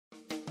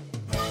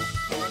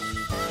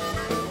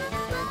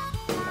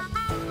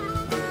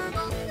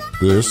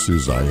This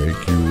is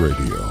IAQ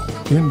Radio,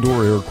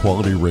 Indoor Air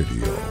Quality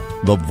Radio,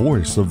 the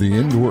voice of the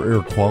indoor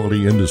air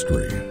quality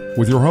industry,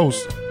 with your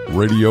host,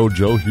 Radio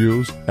Joe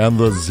Hughes, and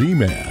the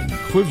Z-Man,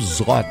 Cliff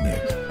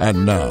Zlotnick.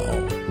 And now,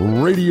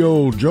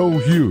 Radio Joe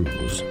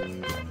Hughes.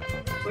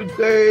 Good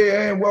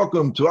day and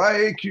welcome to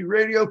IAQ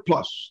Radio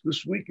Plus.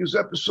 This week is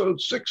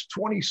episode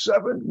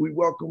 627. We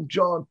welcome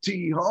John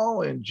T.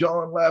 Hall and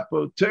John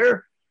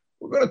Lapotere.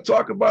 We're going to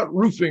talk about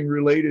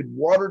roofing-related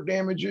water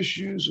damage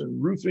issues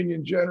and roofing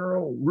in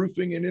general,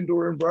 roofing and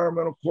indoor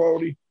environmental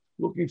quality.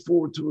 Looking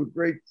forward to a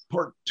great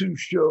part 2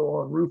 show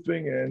on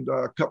roofing and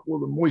a couple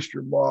of the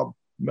Moisture Mob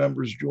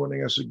members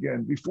joining us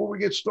again. Before we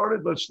get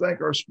started, let's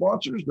thank our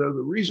sponsors. They're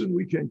the reason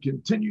we can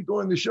continue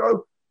doing the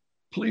show.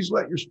 Please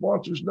let your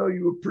sponsors know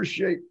you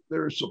appreciate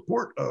their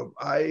support of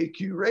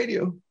IAQ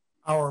Radio.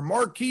 Our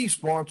marquee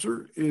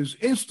sponsor is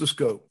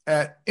Instascope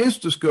at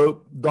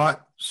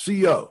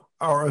instascope.co.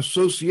 Our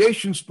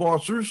association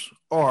sponsors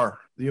are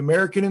the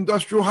American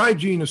Industrial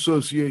Hygiene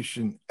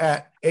Association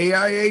at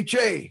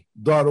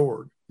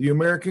AIHA.org, the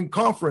American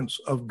Conference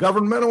of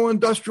Governmental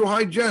Industrial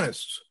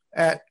Hygienists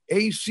at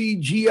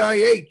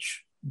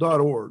ACGIH.org,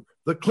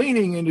 the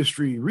Cleaning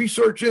Industry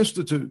Research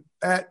Institute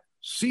at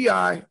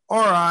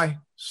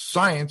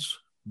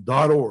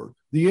CIRIScience.org,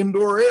 the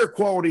Indoor Air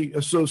Quality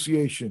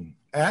Association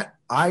at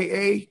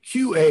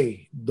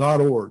IAQA.org,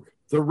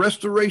 the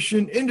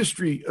Restoration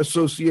Industry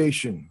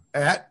Association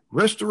at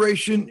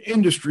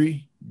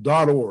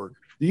restorationindustry.org,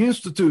 the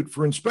Institute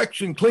for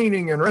Inspection,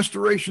 Cleaning, and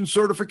Restoration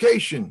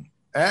Certification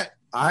at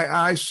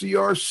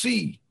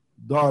IICRC.org,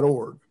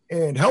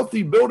 and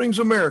Healthy Buildings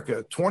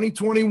America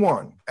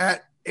 2021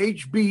 at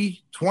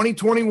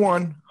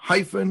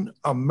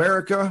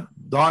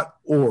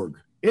HB2021-America.org.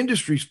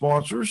 Industry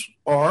sponsors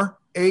are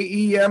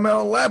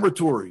AEML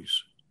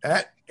Laboratories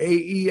at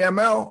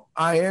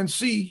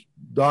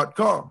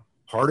AEMLINC.com,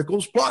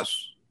 Particles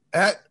Plus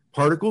at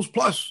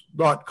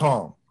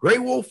ParticlesPlus.com, Grey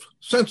Wolf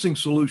Sensing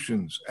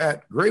Solutions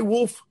at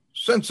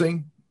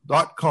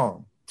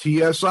GreyWolfSensing.com, TSI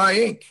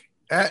Inc.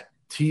 at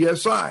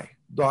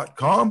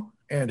TSI.com,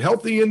 and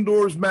Healthy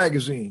Indoors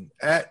Magazine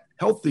at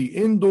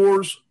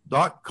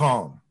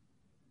HealthyIndoors.com.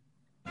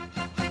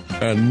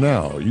 And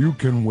now you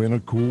can win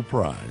a cool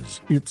prize.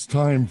 It's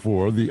time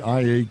for the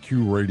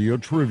IAQ Radio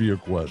Trivia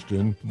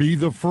question. Be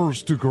the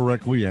first to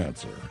correctly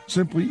answer.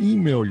 Simply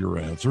email your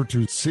answer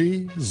to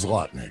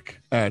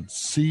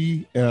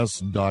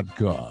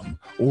czlotnick@cs.com.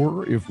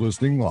 Or if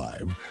listening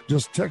live,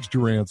 just text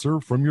your answer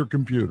from your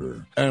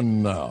computer.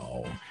 And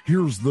now,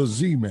 here's the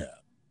Z-Man.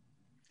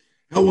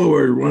 Hello,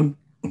 everyone.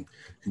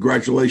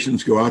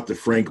 Congratulations go out to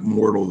Frank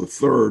Mortal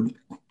III,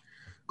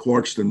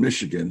 Clarkston,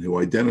 Michigan, who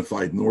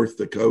identified North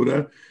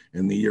Dakota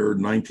in the year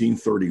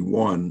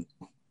 1931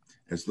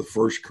 as the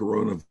first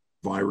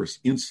coronavirus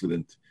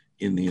incident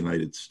in the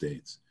United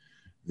States.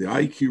 The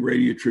IQ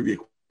Radio Trivia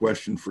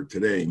question for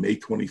today, May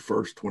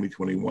 21st,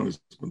 2021, has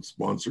been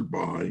sponsored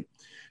by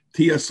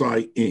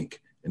TSI Inc.,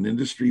 an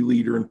industry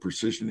leader in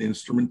precision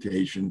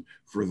instrumentation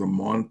for the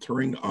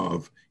monitoring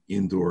of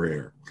indoor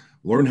air.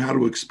 Learn how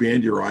to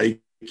expand your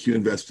IQ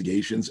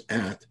investigations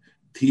at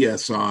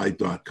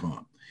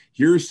tsi.com.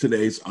 Here's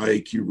today's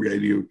IAQ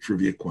Radio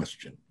Trivia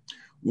question.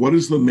 What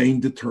is the main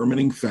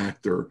determining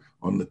factor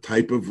on the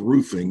type of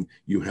roofing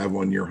you have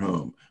on your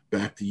home?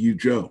 Back to you,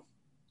 Joe.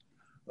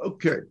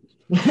 Okay.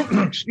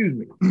 Excuse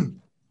me.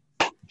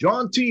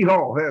 John T.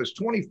 Hall has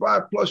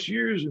 25 plus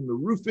years in the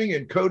roofing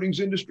and coatings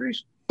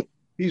industries.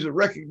 He's a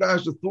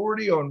recognized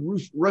authority on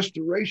roof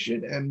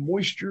restoration and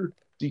moisture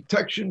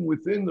detection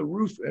within the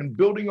roof and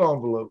building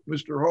envelope.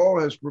 Mr. Hall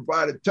has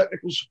provided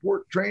technical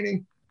support,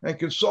 training, and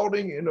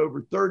consulting in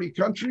over 30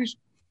 countries.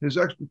 His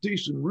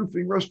expertise in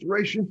roofing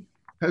restoration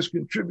has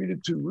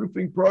contributed to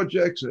roofing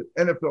projects at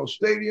NFL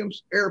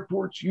stadiums,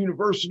 airports,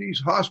 universities,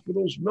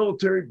 hospitals,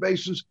 military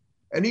bases,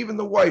 and even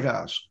the White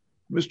House.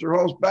 Mr.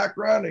 Hall's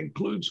background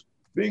includes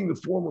being the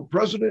former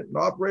president and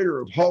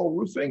operator of Hall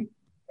Roofing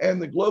and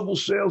the global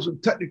sales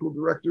and technical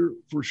director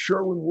for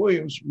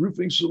Sherwin-Williams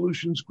Roofing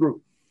Solutions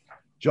Group.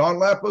 John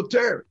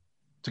Lapotere,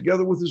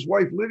 together with his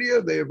wife Lydia,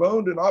 they have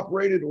owned and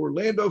operated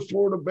Orlando,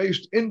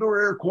 Florida-based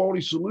Indoor Air Quality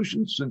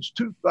Solutions since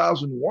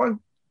 2001.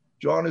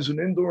 John is an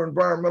indoor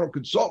environmental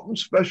consultant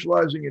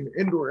specializing in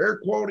indoor air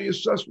quality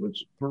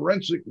assessments,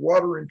 forensic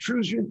water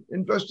intrusion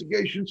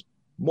investigations,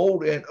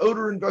 mold and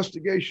odor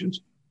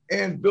investigations,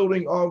 and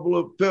building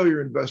envelope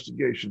failure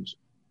investigations.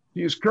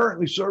 He is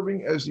currently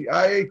serving as the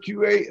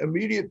IAQA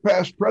immediate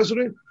past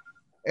president,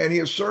 and he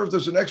has served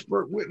as an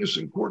expert witness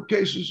in court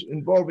cases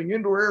involving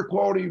indoor air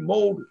quality,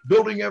 mold,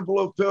 building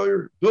envelope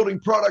failure,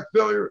 building product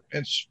failure,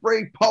 and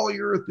spray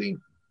polyurethane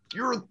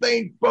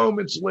foam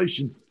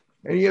insulation.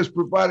 And he has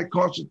provided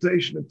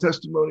consultation and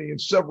testimony in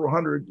several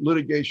hundred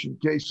litigation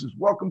cases.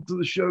 Welcome to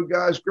the show,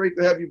 guys. Great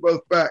to have you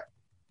both back.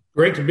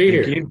 Great to be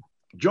here.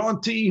 John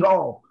T.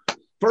 Hall,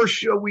 first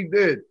show we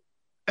did.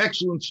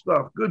 Excellent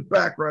stuff. Good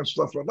background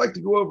stuff. I'd like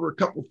to go over a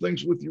couple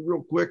things with you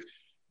real quick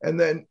and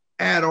then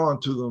add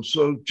on to them.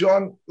 So,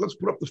 John, let's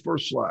put up the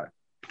first slide.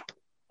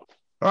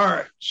 All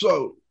right.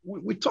 So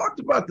we talked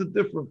about the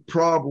different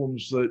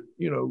problems that,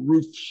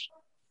 roofs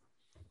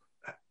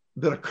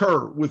that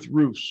occur with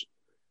roofs.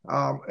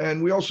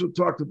 And we also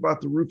talked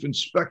about the roof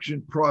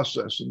inspection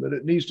process and that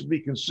it needs to be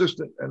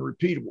consistent and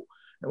repeatable.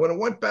 And when I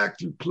went back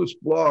through Cliff's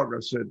blog, I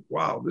said,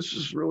 wow, this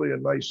is really a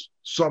nice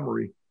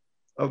summary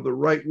of the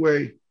right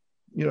way,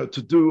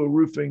 to do a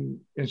roofing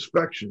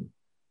inspection.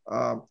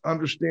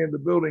 Understand the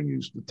building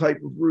use, the type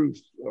of roof,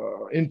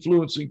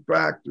 influencing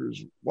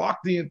factors, walk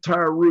the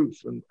entire roof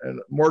and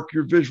mark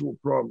your visual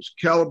problems,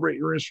 calibrate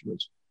your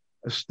instruments,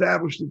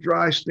 establish the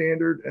dry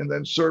standard, and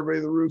then survey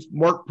the roof,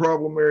 mark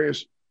problem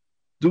areas,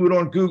 do it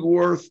on Google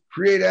Earth,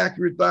 create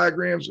accurate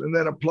diagrams, and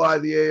then apply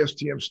the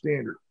ASTM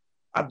standard.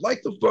 I'd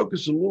like to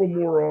focus a little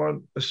more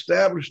on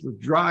establish the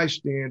dry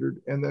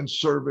standard and then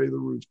survey the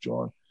roof,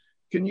 John.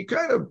 Can you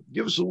kind of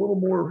give us a little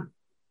more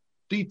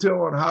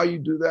detail on how you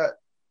do that?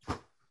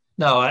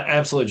 No,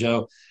 absolutely,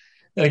 Joe.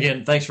 And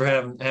again, thanks for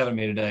having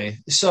me today.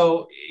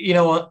 So,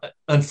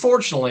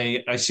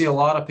 unfortunately, I see a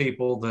lot of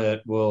people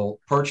that will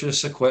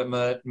purchase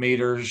equipment,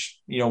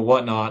 meters,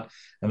 whatnot,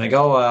 and they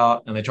go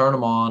out and they turn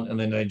them on and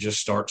then they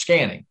just start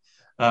scanning.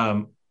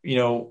 And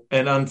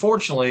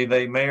unfortunately,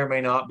 they may or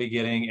may not be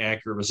getting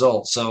accurate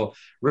results. So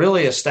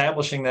really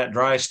establishing that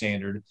dry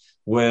standard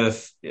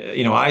with,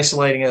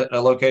 isolating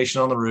a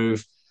location on the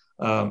roof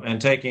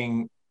and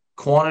taking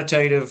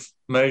quantitative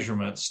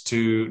measurements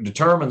to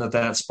determine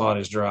that spot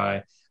is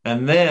dry,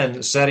 and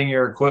then setting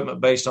your equipment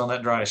based on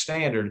that dry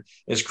standard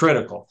is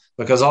critical,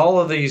 because all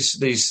of these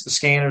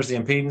scanners, the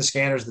impedance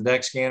scanners, the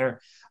deck scanner,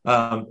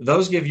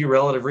 those give you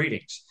relative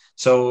readings.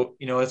 So,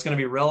 it's going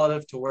to be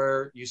relative to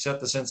where you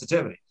set the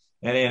sensitivity.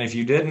 And if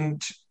you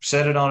didn't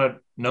set it on a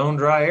known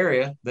dry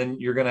area, then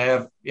you're going to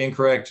have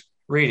incorrect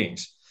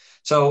readings.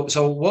 So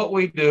what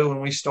we do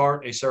when we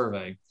start a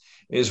survey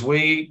is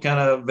we kind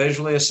of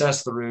visually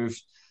assess the roof,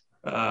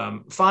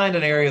 find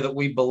an area that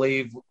we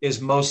believe is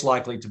most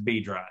likely to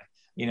be dry,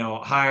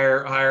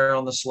 higher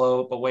on the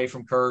slope, away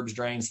from curbs,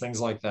 drains,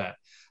 things like that.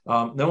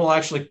 Then we'll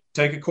actually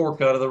take a core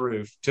cut of the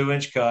roof,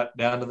 2-inch cut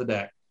down to the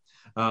deck.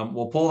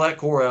 We'll pull that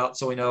core out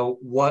so we know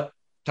what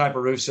type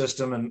of roof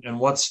system and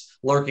what's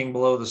lurking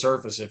below the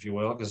surface, if you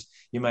will, because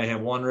you may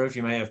have one roof,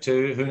 you may have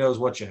two, who knows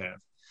what you have.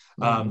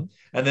 Mm-hmm.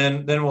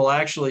 And then we'll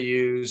actually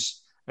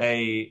use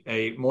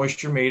a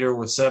moisture meter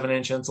with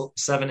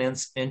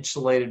 7-inch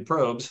insulated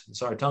probes.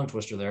 Sorry, tongue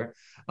twister there.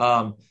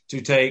 To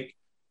take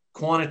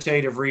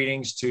quantitative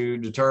readings to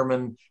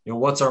determine,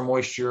 what's our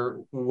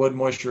wood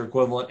moisture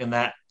equivalent in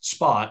that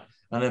spot,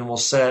 and then we'll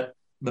set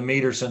the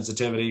meter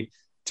sensitivity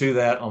to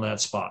that on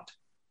that spot.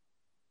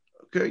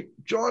 Okay,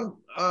 John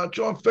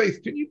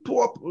Faith, can you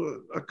pull up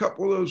a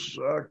couple of those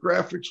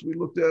graphics we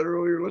looked at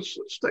earlier? Let's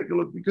take a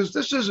look, because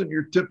this isn't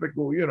your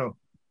typical,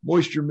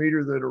 moisture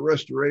meter that a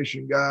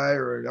restoration guy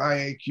or an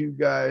IAQ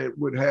guy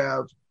would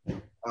have,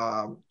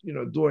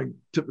 doing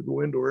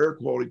typical indoor air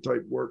quality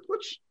type work.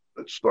 Let's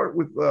start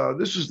with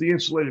this is the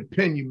insulated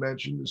pin you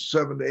mentioned, is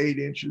 7 to 8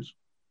 inches.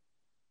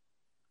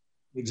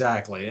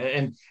 Exactly,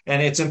 and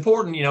it's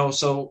important,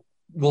 so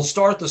we'll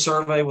start the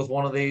survey with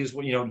one of these,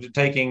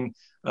 taking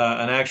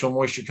an actual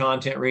moisture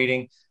content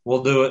reading.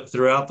 We'll do it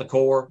throughout the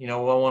core. I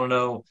want to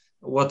know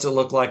what's it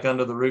look like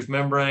under the roof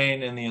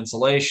membrane and the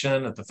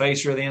insulation, at the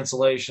fascia of the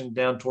insulation,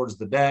 down towards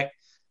the deck.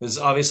 Because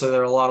obviously there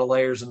are a lot of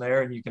layers in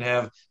there, and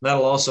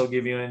that'll also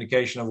give you an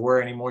indication of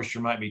where any moisture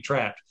might be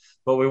trapped.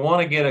 But we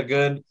want to get a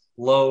good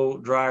low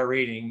dry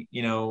reading,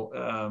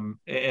 and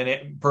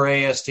per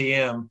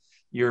ASTM,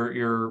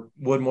 your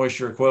wood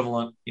moisture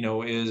equivalent,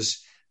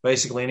 is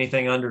basically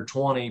anything under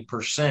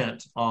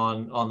 20%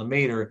 on the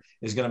meter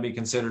is going to be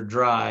considered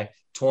dry.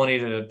 20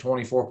 to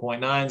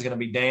 24.9 is going to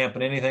be damp,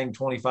 and anything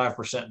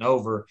 25% and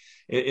over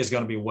is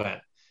going to be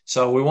wet.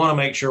 So we want to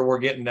make sure we're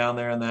getting down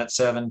there in that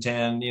 7,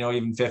 10,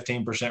 even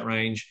 15%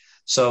 range,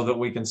 so that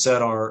we can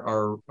set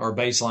our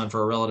baseline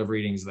for our relative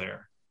readings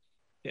there.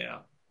 Yeah.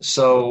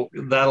 So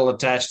that'll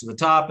attach to the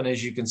top. And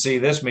as you can see,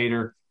 this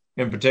meter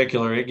in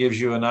particular, it gives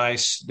you a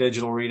nice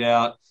digital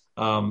readout.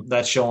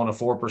 That's showing a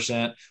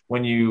 4%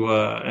 when you,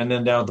 and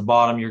then down at the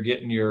bottom, you're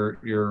getting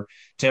your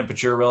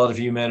temperature, relative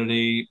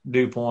humidity,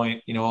 dew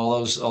point, all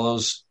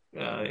those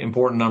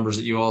important numbers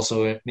that you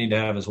also need to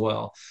have as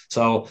well.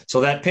 So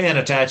that pin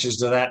attaches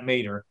to that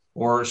meter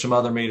or some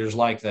other meters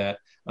like that.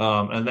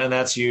 And then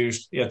that's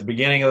used at the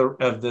beginning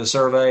of the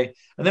survey.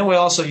 And then we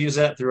also use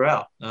that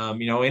throughout.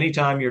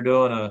 Anytime you're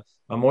doing a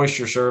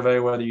moisture survey,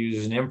 whether you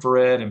use an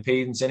infrared,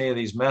 impedance, any of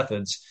these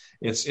methods,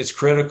 it's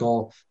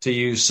critical to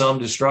use some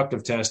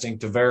destructive testing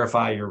to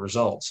verify your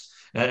results.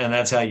 And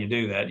that's how you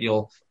do that.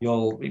 You'll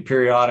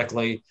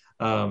periodically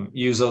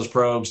use those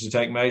probes to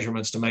take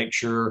measurements to make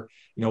sure,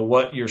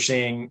 what you're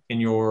seeing in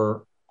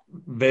your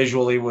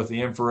visually with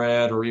the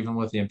infrared or even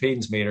with the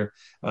impedance meter.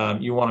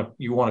 You want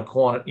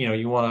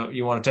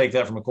to take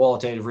that from a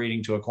qualitative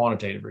reading to a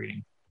quantitative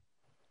reading.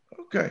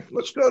 Okay,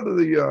 let's go to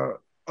the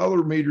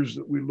other meters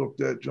that we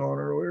looked at, John,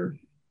 earlier.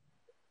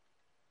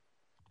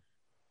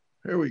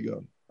 Here we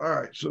go. All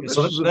right, so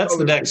that's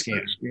the deck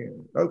scan.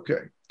 Okay,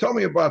 tell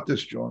me about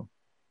this, John.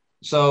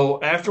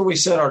 So after we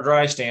set our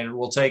dry standard,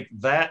 we'll take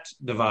that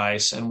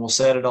device and we'll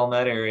set it on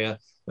that area.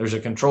 There's a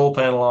control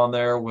panel on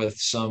there with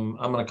some,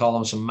 I'm going to call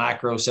them some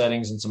macro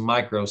settings and some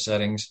micro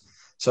settings.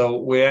 So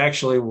we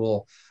actually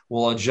will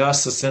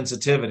adjust the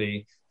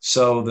sensitivity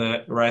so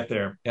that right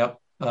there. Yep.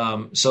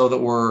 So that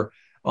we're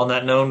on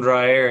that known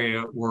dry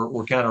area,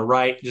 we're kind of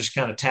right, just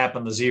kind of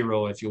tapping the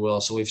zero, if you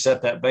will. So we've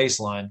set that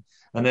baseline.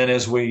 And then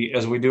as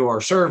we do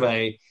our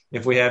survey,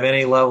 if we have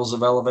any levels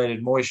of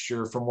elevated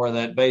moisture from where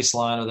that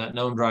baseline or that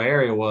known dry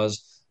area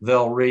was,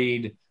 they'll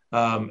read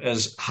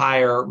as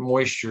higher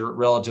moisture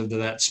relative to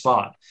that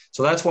spot.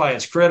 So that's why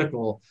it's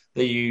critical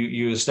that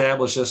you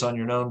establish this on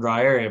your known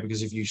dry area,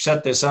 because if you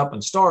set this up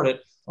and start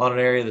it on an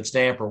area that's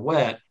damp or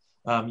wet,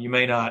 you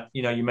may not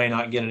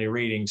get any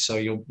readings, so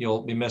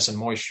you'll be missing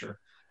moisture.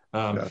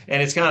 And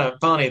it's kind of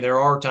funny. There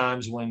are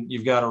times when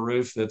you've got a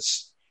roof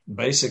that's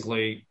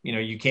basically,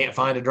 you can't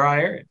find a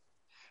dry area.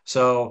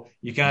 So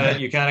you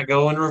kind of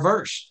go in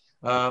reverse.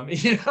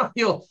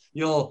 You'll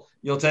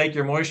take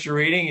your moisture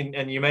reading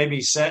and you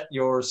maybe set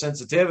your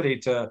sensitivity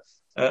to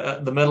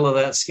the middle of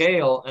that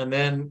scale, and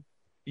then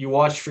you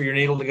watch for your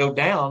needle to go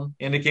down,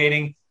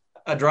 indicating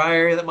a dry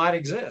area that might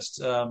exist.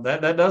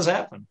 That does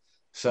happen.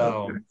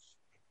 So. Okay.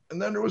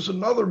 And then there was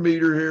another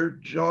meter here,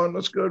 John.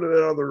 Let's go to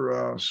that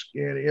other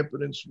scanning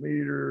impedance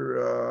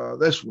meter.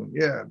 This one,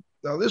 yeah.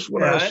 Now this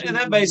one, and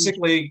that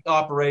basically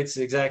operates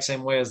the exact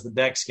same way as the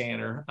deck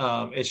scanner.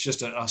 It's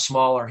just a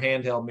smaller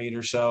handheld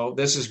meter. So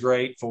this is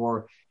great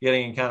for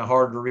getting in kind of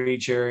hard to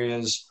reach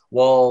areas,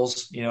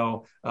 walls.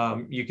 You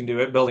can do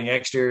it building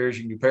exteriors.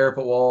 You can do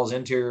parapet walls,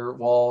 interior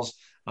walls.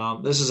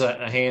 This is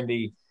a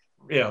handy.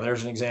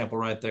 There's an example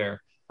right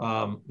there.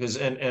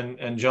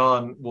 And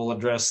John will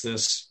address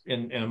this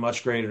in a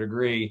much greater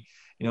degree.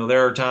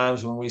 There are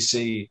times when we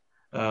see,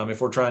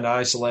 if we're trying to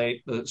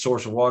isolate the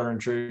source of water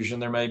intrusion,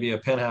 there may be a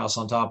penthouse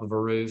on top of a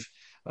roof,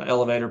 an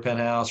elevator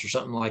penthouse or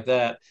something like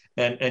that.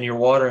 And your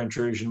water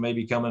intrusion may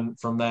be coming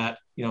from that,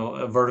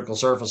 a vertical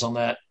surface on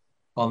that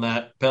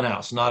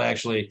penthouse, not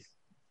actually,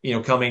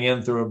 coming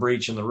in through a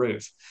breach in the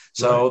roof.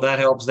 So That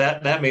helps.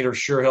 That meter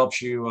sure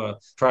helps you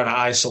try to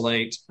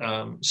isolate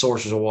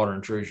sources of water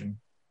intrusion.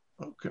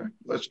 Okay,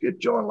 let's get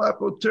John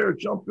Lapotere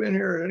jump in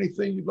here.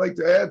 Anything you'd like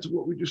to add to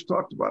what we just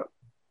talked about?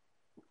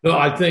 No,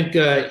 I think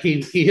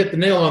he hit the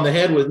nail on the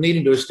head with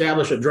needing to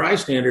establish a dry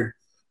standard.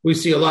 We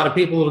see a lot of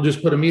people that'll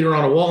just put a meter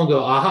on a wall and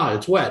go, aha,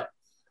 it's wet.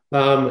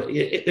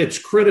 It's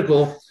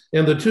critical.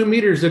 And the 2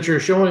 meters that you're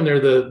showing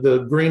there,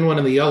 the green one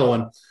and the yellow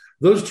one,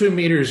 those 2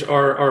 meters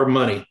are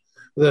money.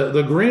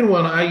 The green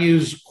one I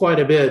use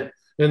quite a bit.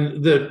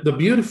 And the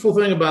beautiful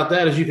thing about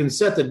that is you can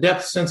set the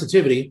depth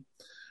sensitivity,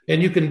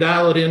 and you can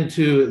dial it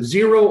into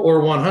 0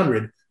 or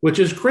 100, which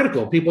is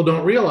critical. People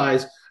don't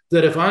realize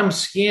that if I'm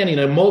scanning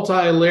a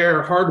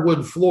multi-layer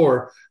hardwood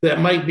floor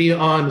that might be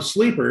on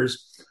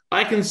sleepers,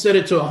 I can set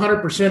it to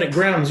 100% at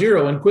ground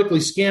zero and quickly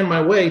scan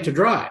my way to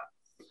dry.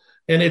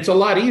 And it's a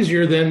lot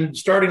easier than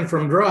starting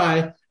from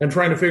dry and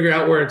trying to figure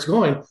out where it's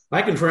going.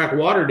 I can track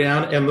water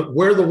down and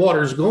where the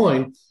water's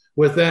going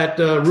with that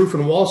roof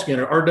and wall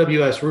scanner,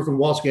 RWS roof and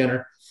wall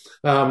scanner,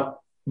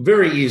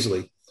 very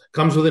easily.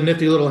 Comes with a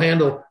nifty little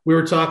handle. We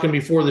were talking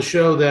before the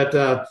show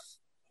that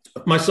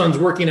my son's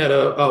working at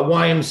a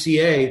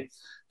YMCA,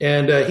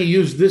 and he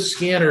used this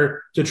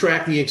scanner to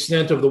track the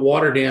extent of the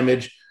water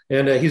damage,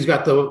 and he's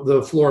got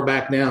the floor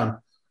back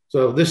down.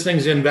 So this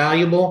thing's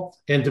invaluable,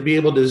 and to be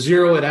able to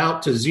zero it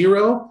out to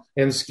 0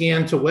 and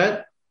scan to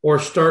wet, or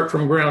start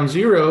from ground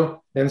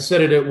 0 and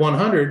set it at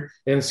 100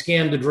 and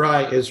scan to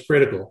dry is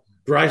critical.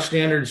 Dry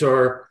standards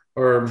are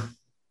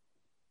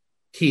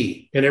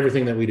key in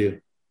everything that we do.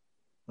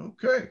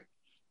 Okay.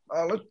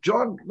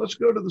 John, let's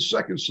go to the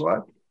second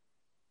slide.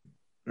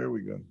 There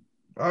we go.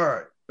 All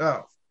right.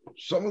 Now,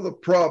 some of the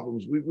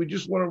problems, we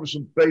just went over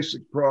some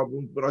basic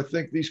problems, but I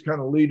think these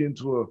kind of lead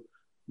into a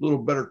little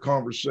better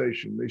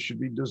conversation. They should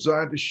be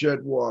designed to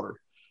shed water.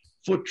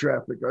 Foot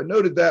traffic. I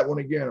noted that one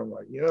again. I'm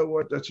like, you know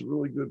what? That's a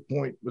really good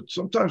point. But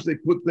sometimes they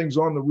put things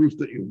on the roof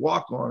that you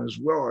walk on as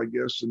well, I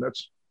guess. And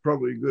that's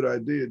probably a good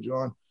idea,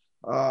 John.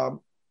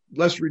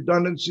 Less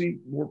redundancy,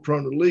 more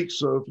prone to leaks.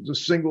 So if it's a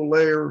single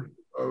layer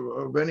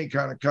of any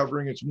kind of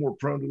covering, it's more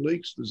prone to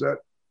leaks. Does that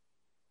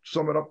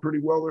sum it up pretty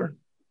well there?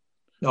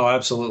 No,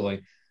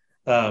 absolutely.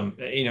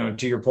 To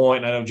your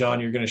point, I know, John,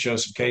 you're going to show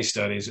some case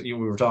studies. We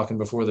were talking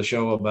before the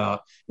show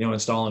about,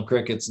 installing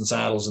crickets and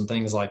saddles and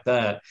things like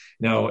that.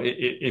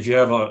 If you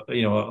have a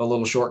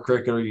little short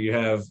cricket, or you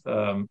have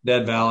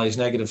dead valleys,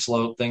 negative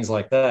slope, things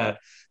like that,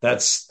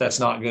 that's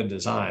not good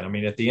design. I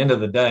mean, at the end of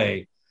the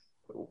day,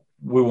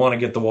 we want to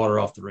get the water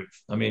off the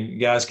roof. I mean,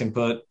 guys can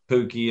put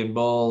Pookie and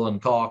Bull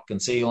and caulk and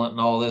sealant and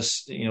all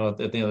this, at the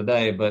end of the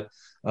day, but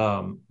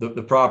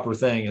the proper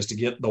thing is to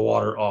get the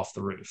water off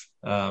the roof.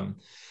 And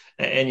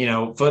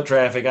foot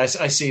traffic, I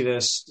see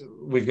this.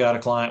 We've got a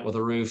client with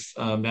a roof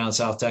down in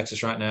South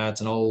Texas right now.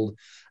 It's an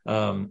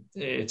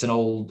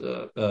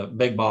old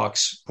big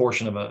box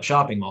portion of a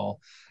shopping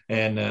mall,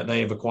 and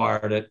they've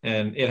acquired it,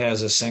 and it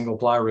has a single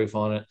ply roof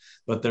on it.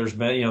 But there's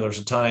been, there's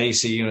a ton of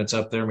AC units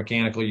up there,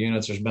 mechanical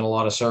units. There's been a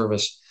lot of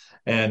service,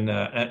 and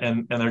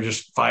they're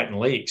just fighting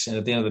leaks. And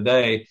at the end of the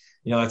day,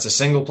 it's a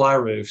single ply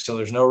roof, so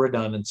there's no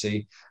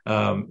redundancy.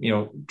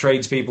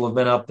 Tradespeople have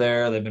been up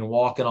there, they've been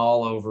walking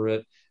all over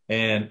it.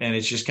 And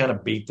it's just kind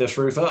of beat this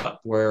roof up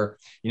where,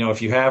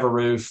 if you have a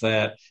roof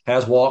that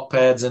has walk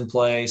pads in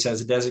place,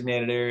 has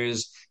designated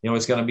areas,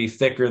 it's going to be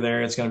thicker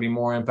there. It's going to be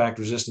more impact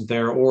resistant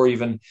there. Or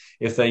even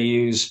if they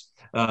use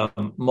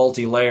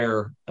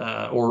multi-layer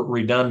or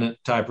redundant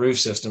type roof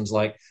systems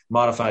like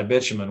modified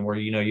bitumen, where,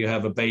 you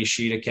have a base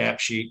sheet, a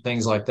cap sheet,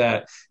 things like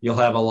that, you'll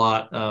have a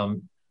lot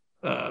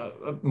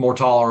more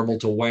tolerable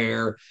to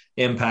wear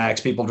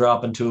impacts, people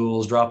dropping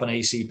tools, dropping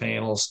AC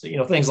panels,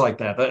 things like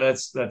that.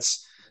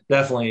 That's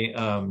definitely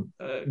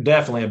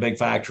a big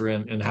factor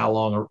in how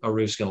long a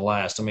roof's going to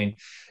last. I mean,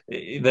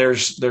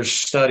 there's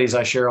studies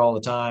I share all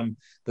the time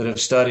that have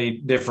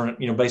studied different,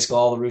 basically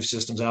all the roof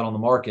systems out on the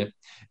market,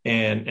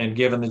 and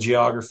given the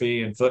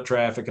geography and foot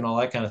traffic and all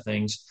that kind of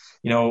things,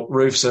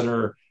 roofs that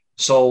are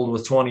sold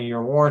with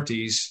 20-year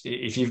warranties,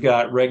 if you've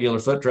got regular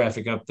foot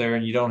traffic up there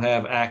and you don't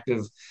have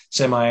active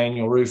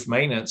semi-annual roof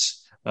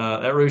maintenance,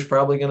 that roof's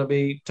probably going to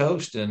be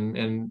toast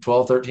in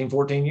 12, 13,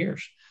 14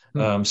 years.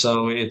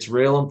 So it's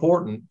real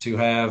important to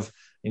have,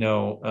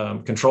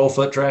 control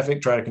foot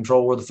traffic, try to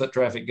control where the foot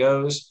traffic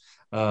goes,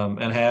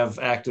 and have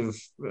active,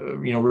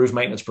 roof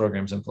maintenance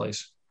programs in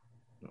place.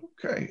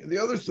 Okay. The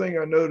other thing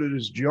I noted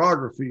is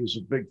geography is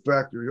a big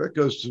factor. That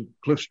goes to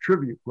Cliff's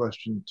trivia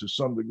question to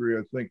some degree,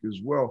 I think, as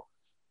well.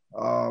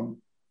 How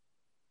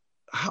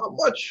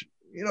much,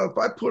 if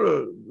I put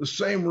the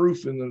same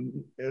roof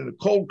in a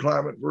cold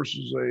climate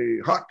versus a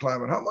hot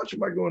climate, how much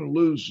am I going to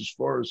lose as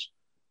far as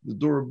the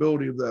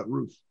durability of that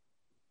roof?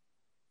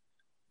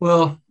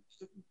 Well,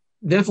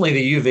 definitely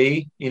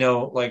the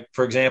UV, like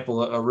for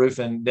example, a roof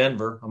in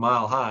Denver, a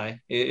mile high,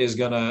 is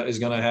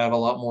gonna have a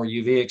lot more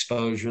UV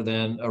exposure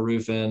than a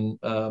roof in,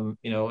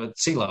 at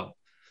sea level.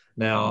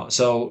 Now,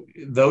 so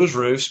those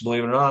roofs,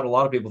 believe it or not, a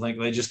lot of people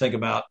they just think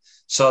about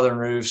southern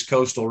roofs,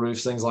 coastal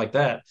roofs, things like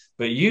that.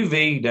 But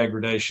UV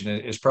degradation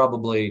is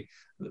probably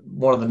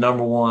one of the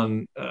number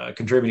one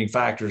contributing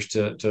factors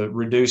to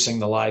reducing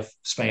the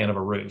lifespan of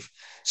a roof.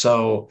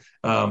 So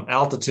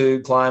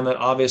altitude, climate,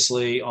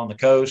 obviously on the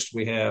coast,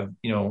 we have,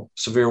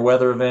 severe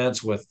weather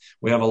events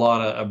we have a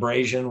lot of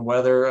abrasion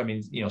weather. I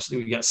mean,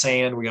 we got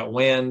sand, we got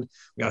wind,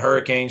 we got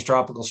hurricanes,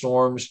 tropical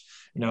storms,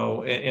 in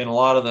a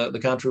lot of the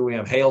country, we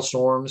have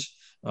hailstorms.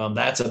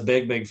 That's a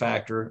big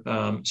factor.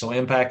 So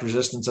impact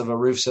resistance of a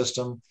roof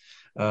system,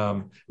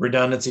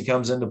 redundancy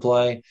comes into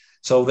play.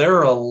 So there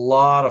are a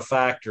lot of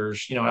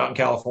factors, out in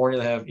California,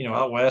 they have,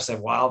 out west, they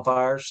have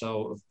wildfires.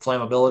 So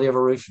flammability of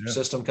a roof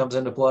system comes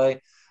into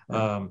play.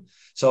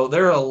 So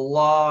there are a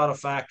lot of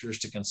factors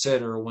to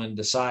consider when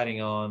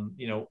deciding on,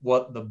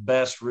 what the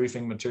best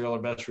roofing material or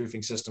best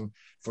roofing system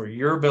for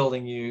your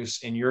building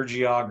use in your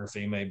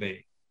geography may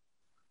be.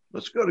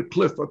 Let's go to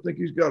Cliff. I think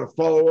he's got a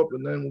follow-up,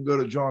 and then we'll go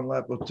to John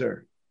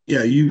Lapotere.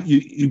 Yeah,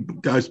 you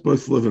guys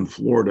both live in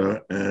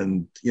Florida,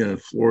 and,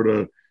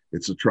 Florida,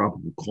 it's a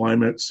tropical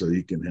climate, so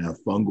you can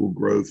have fungal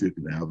growth, you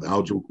can have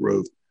algal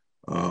growth,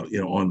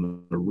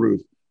 on the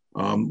roof.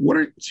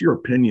 What's your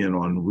opinion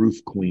on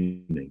roof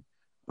cleaning?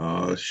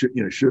 Should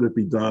it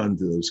be done?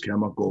 Do those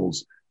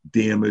chemicals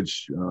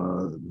damage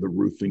the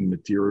roofing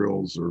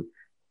materials, or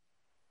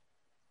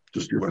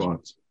just your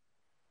thoughts?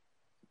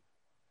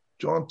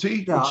 John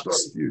T., let's start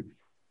with you.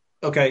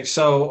 Okay,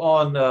 so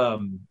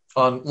on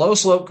low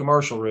slope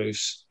commercial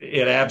roofs,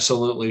 it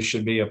absolutely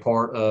should be a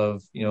part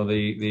of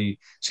the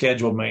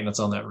scheduled maintenance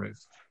on that roof.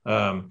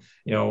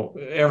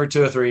 Every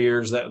 2 or 3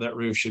 years that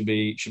roof should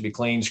be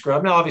cleaned,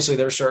 scrubbed. Now, obviously,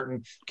 there are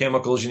certain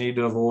chemicals you need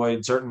to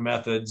avoid, certain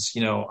methods.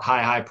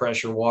 High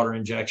pressure water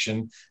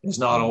injection is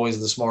not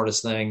always the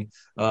smartest thing.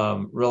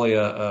 Really,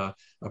 a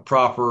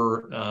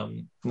proper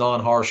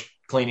non-harsh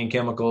cleaning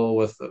chemical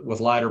with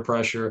lighter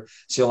pressure.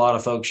 See a lot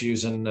of folks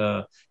using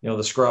the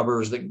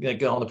scrubbers that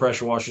go on the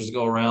pressure washers that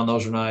go around.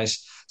 Those are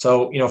nice.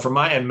 So for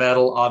and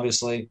metal,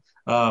 obviously,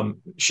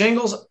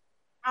 shingles,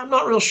 I'm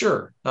not real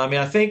sure. I mean,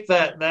 I think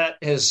that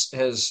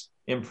has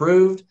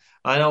improved.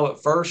 I know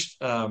at first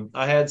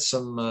I had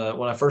some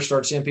when I first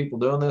started seeing people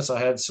doing this, I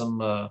had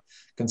some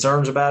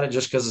concerns about it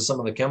just because of some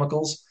of the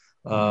chemicals.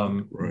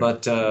 Right.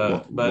 But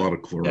a lot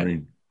of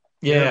chlorine.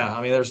 Yeah,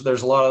 I mean,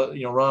 there's a lot of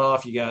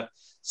runoff. You got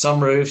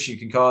some roofs, you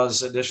can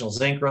cause additional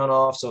zinc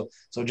runoff.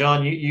 So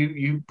John,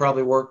 you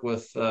probably work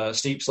with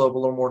steep slope a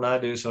little more than I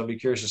do. So I'd be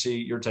curious to see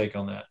your take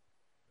on that.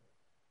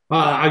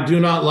 I do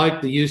not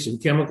like the use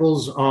of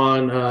chemicals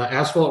on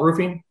asphalt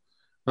roofing.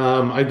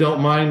 I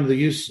don't mind the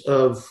use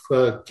of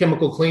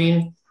chemical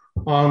cleaning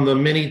on the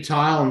mini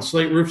tile and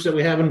slate roofs that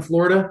we have in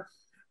Florida,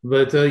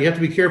 but you have to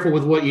be careful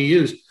with what you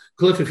use.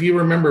 Cliff, if you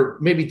remember,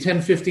 maybe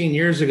 10, 15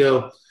 years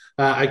ago,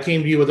 I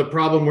came to you with a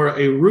problem where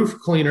a roof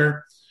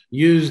cleaner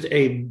used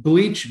a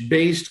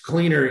bleach-based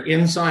cleaner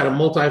inside a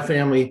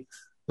multifamily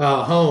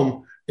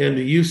home, and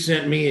you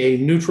sent me a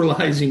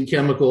neutralizing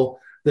chemical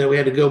that we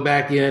had to go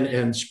back in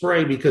and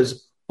spray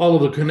because all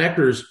of the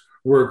connectors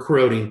were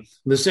corroding.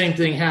 The same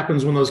thing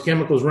happens when those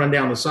chemicals run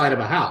down the side of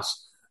a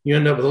house. you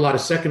end up with a lot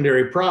of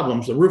secondary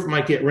problems. The roof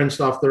might get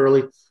rinsed off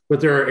thoroughly, but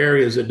there are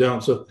areas that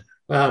don't. So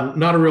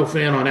not a real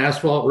fan on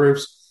asphalt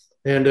roofs,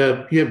 and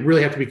you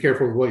really have to be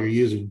careful with what you're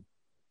using.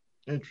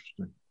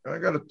 Interesting. I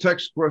got a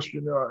text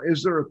question.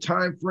 Is there a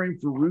time frame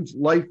for roof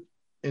life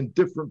in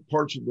different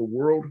parts of the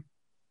world?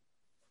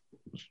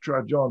 Let's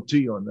try John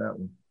T. on that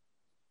one.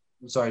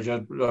 I'm sorry,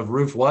 Judge,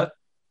 roof what?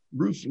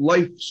 Roof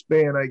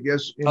lifespan, I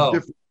guess, in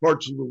different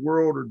parts of the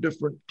world or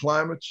different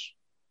climates.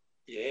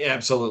 Yeah,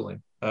 absolutely.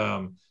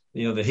 The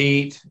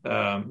heat,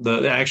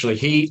 the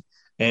heat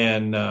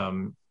and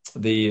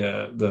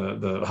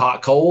the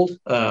hot cold,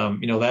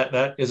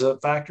 that is a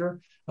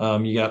factor.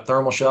 You got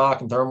thermal shock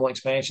and thermal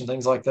expansion,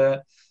 things like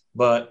that.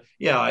 But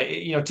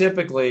yeah,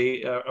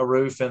 typically a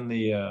roof in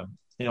the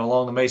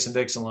along the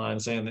Mason-Dixon line,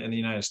 say in the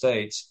United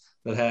States,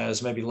 that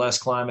has maybe less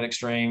climate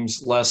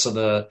extremes, less of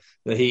the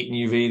heat and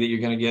UV that you're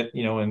going to get,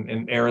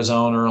 in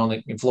Arizona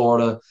or in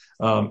Florida.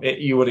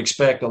 You would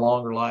expect a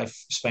longer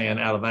lifespan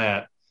out of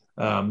that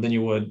than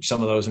you would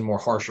some of those in more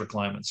harsher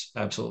climates.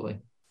 Absolutely.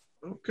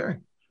 Okay.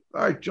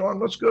 All right, John,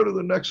 let's go to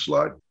the next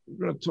slide.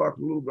 We're going to talk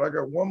a little bit. I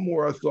got one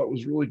more I thought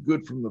was really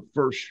good from the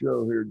first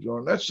show here,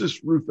 John. That's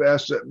this roof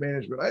asset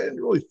management. I didn't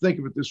really think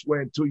of it this way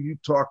until you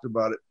talked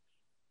about it.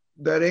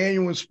 That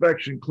annual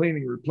inspection,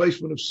 cleaning,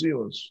 replacement of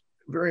sealants,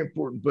 very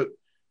important. But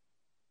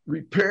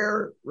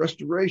repair,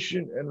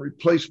 restoration, and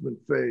replacement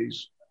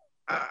phase.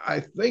 I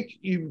think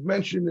you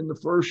mentioned in the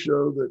first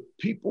show that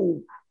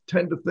people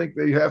tend to think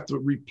they have to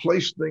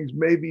replace things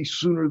maybe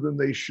sooner than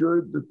they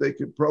should, that they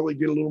could probably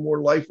get a little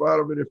more life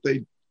out of it if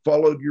they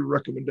followed your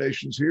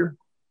recommendations here.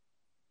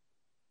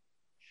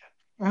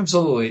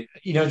 Absolutely.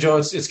 Joe,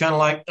 it's kind of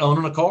like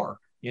owning a car.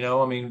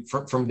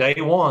 From day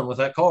one with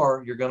that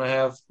car, you're going to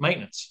have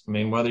maintenance.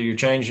 Whether you're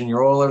changing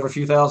your oil every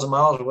few thousand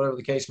miles or whatever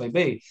the case may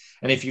be.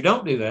 And if you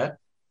don't do that,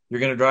 you're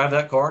going to drive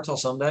that car until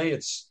someday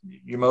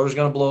your motor's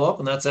going to blow up,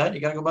 and that's that.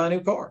 You got to go buy a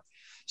new car.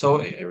 So,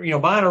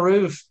 buying a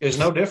roof is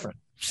no different.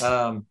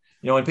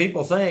 When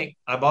people think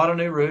I bought a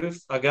new roof,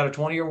 I've got a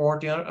 20-year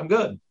warranty on it, I'm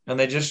good. And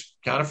they just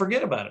kind of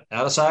forget about it,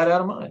 out of sight,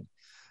 out of mind.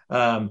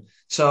 But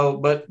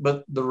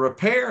the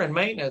repair and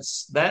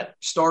maintenance, that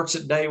starts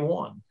at day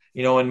one.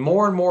 And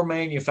more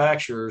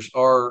manufacturers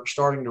are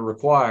starting to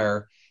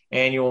require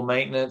annual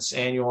maintenance,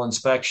 annual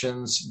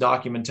inspections,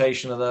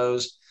 documentation of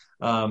those.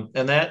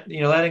 And that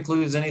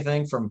includes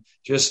anything from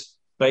just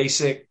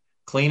basic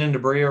cleaning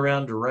debris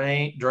around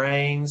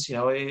drains.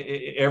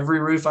 Every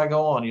roof I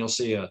go on, you'll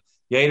see a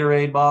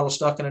Gatorade bottle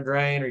stuck in a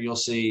drain, or you'll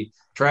see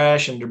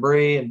trash and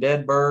debris and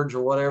dead birds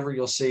or whatever.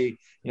 You'll see,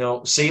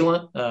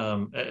 sealant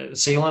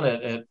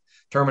at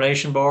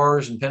termination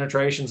bars and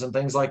penetrations and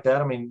things like that.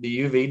 The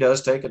UV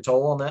does take a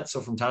toll on that. So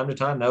from time to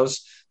time,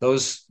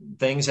 those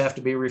things have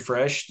to be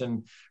refreshed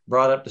and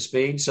brought up to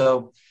speed.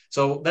 So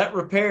that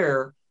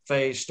repair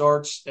phase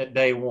starts at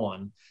day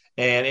one,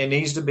 and it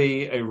needs to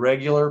be a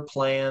regular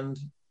planned,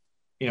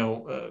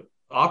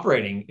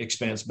 operating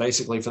expense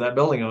basically for that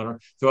building owner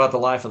throughout the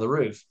life of the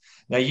roof.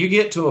 Now you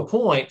get to a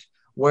point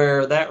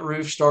where that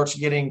roof starts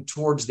getting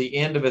towards the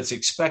end of its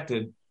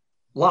expected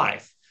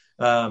life.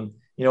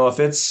 If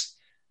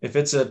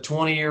it's a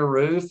 20-year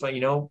roof,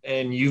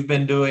 and you've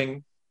been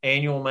doing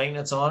annual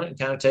maintenance on it and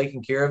kind of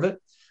taking care of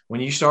it,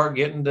 when you start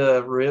getting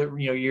to,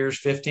 years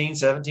 15,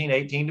 17,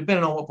 18,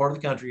 depending on what part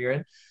of the country you're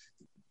in,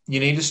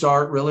 you need to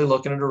start really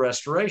looking at a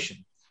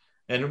restoration.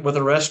 And with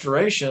a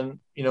restoration,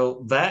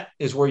 that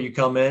is where you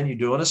come in, you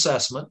do an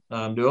assessment,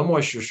 do a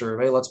moisture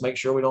survey. Let's make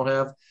sure we don't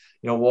have,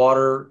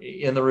 water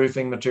in the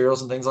roofing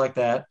materials and things like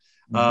that.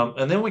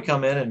 And then we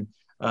come in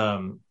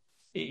and,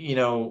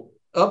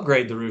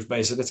 upgrade the roof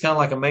basically. It's kind of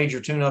like a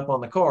major tune-up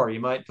on the car. You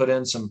might put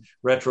in some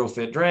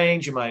retrofit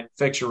drains. You might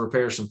fix or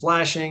repair some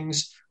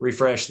flashings,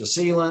 refresh the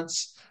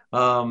sealants,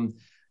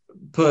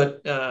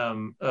 put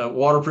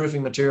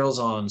waterproofing materials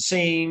on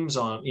seams,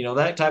 on,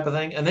 that type of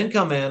thing, and then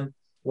come in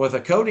with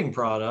a coating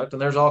product.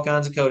 And there's all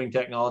kinds of coating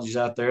technologies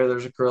out there.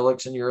 There's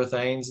acrylics and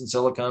urethanes and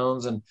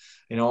silicones and,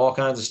 all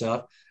kinds of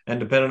stuff. And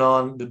depending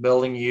on the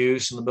building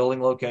use and the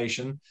building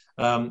location,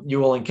 you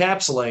will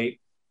encapsulate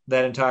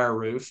that entire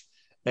roof.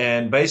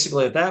 And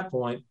basically at that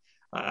point,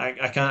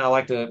 I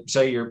like to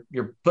say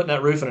you're putting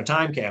that roof in a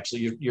time capsule.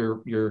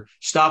 You're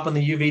stopping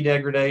the UV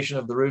degradation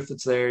of the roof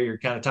that's there. You're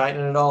kind of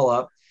tightening it all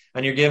up,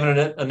 and you're giving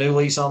it a new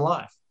lease on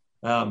life.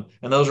 And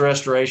those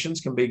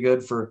restorations can be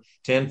good for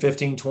 10,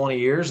 15, 20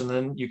 years, and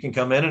then you can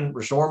come in and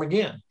restore them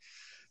again.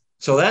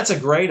 So that's a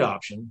great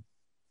option.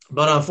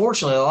 But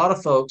unfortunately, a lot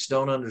of folks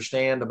don't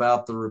understand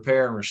about the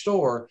repair and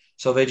restore.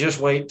 So they just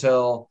wait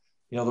till,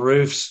 the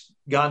roof's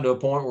gotten to a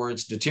point where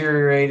it's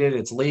deteriorated,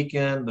 it's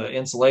leaking, the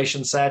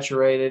insulation's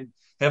saturated,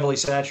 heavily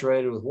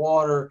saturated with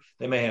water.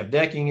 They may have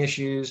decking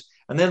issues.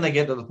 And then they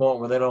get to the point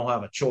where they don't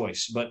have a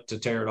choice but to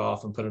tear it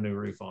off and put a new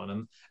roof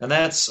on. And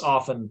that's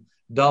often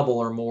double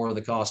or more of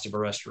the cost of a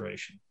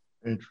restoration.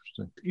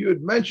 Interesting. You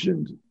had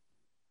mentioned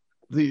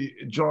the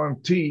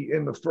John T.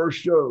 in the first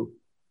show,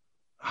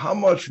 how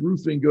much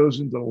roofing goes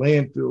into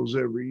landfills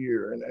every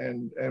year,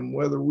 and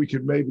whether we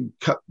could maybe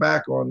cut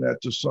back on that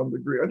to some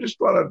degree. I just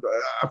thought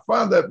I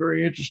found that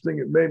very interesting.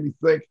 It made me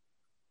think,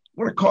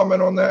 Want to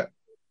comment on that?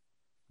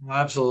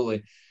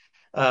 Absolutely.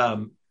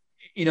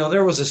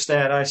 There was a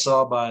stat I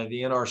saw by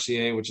the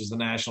NRCA, which is the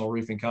National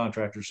Roofing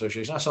Contractor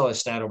Association. I saw that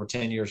stat over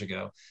 10 years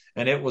ago,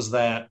 and it was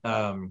that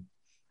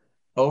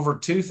over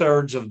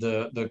 2/3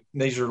 of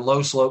these are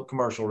low slope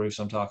commercial roofs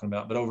I'm talking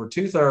about, but over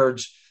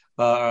 2/3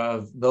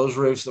 of those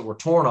roofs that were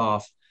torn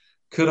off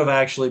could have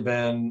actually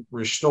been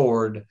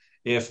restored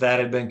if that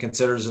had been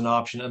considered as an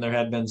option and there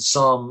had been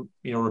some,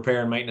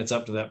 repair and maintenance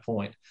up to that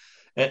point.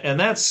 And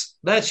that's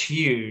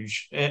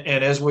huge.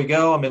 And as we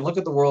go, look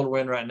at the world we're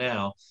in right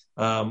now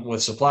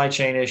with supply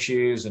chain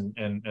issues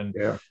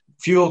and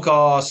fuel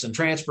costs and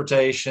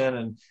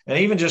transportation and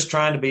even just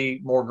trying to be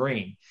more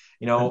green.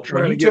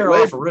 When you tear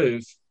off a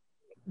roof,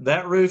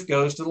 that roof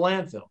goes to the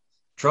landfill.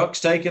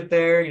 Trucks take it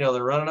there.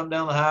 They're running up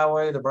down the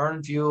highway, they're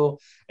burning fuel,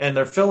 and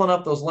they're filling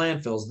up those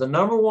landfills. The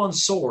number one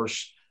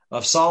source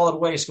of solid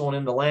waste going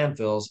into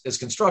landfills is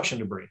construction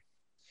debris.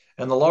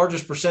 And the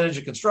largest percentage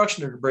of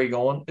construction debris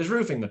going is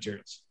roofing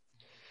materials.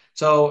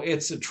 So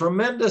it's a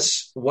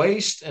tremendous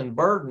waste and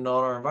burden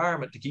on our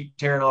environment to keep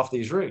tearing off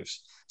these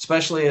roofs,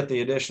 especially at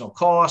the additional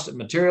cost and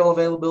material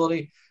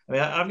availability.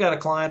 I've got a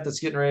client that's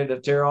getting ready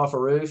to tear off a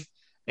roof,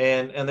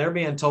 and they're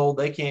being told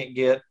they can't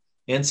get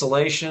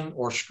insulation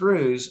or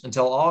screws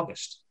until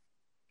August.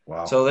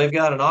 Wow. So they've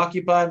got an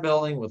occupied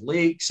building with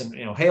leaks and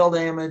hail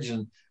damage,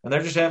 and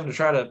they're just having to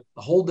try to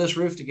hold this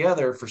roof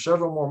together for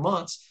several more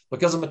months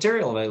because of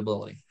material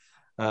availability.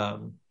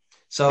 And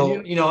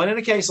in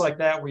a case like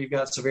that where you've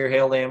got severe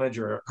hail damage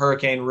or a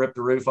hurricane ripped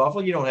the roof off,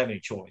 well, you don't have any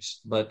choice.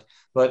 But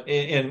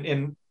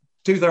in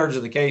 2/3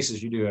 of the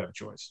cases, you do have a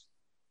choice.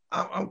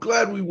 I'm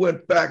glad we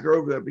went back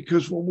over that,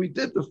 because when we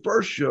did the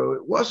first show,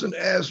 it wasn't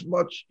as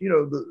much,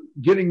 the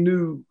getting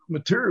new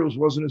materials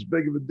wasn't as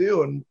big of a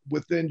deal. And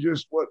within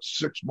just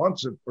 6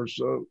 months or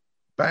so,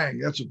 bang,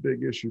 that's a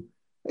big issue.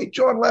 Hey,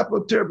 John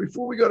Lapotere,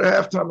 before we go to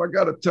halftime, I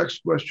got a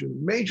text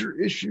question. Major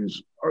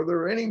issues. Are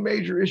there any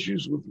major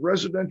issues with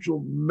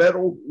residential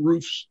metal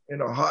roofs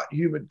in a hot,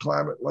 humid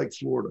climate like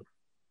Florida?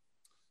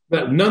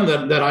 None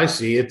that I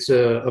see. It's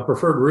a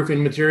preferred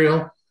roofing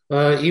material,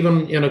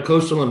 even in a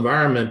coastal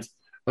environment.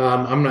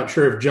 I'm not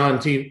sure if John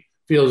T.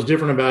 feels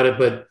different about it,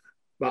 but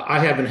I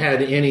haven't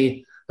had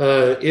any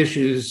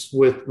issues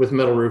with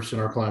metal roofs in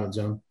our climate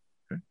zone.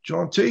 Okay.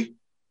 John T.?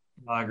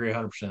 I agree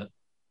 100%.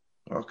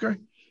 Okay.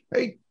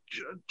 Hey,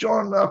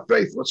 John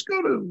Faith, let's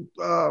go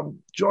to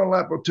John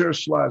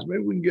Lapotere's slides.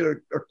 Maybe we can get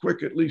a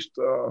quick, at least,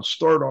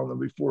 start on them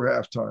before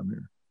halftime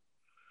here.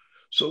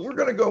 So we're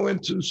going to go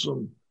into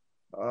some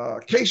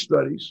case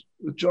studies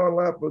that John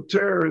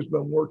Lapotere has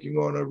been working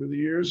on over the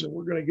years, and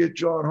we're going to get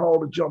John Hall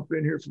to jump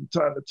in here from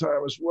time to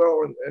time as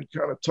well and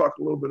kind of talk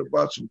a little bit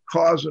about some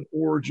cause and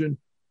origin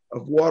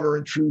of water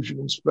intrusion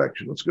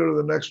inspection. Let's go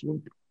to the next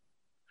one.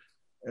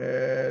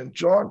 And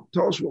John,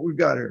 tell us what we've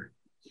got here.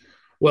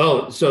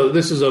 Well, so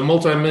this is a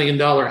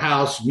multi-million-dollar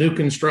house, new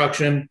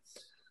construction.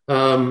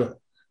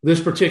 This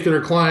particular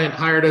client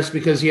hired us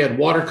because he had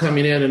water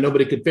coming in and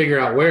nobody could figure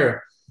out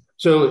where.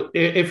 So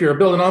if you're a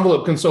building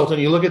envelope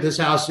consultant, you look at this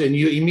house and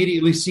you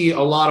immediately see a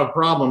lot of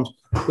problems.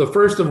 The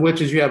first of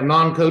which is you have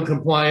non-code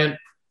compliant,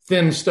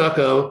 thin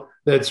stucco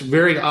that's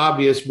very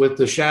obvious with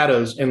the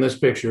shadows in this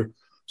picture.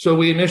 So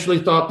we initially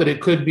thought that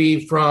it could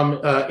be from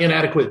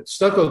inadequate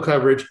stucco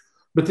coverage,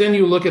 but then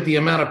you look at the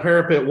amount of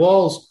parapet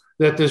walls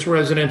that this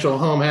residential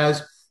home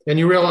has, and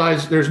you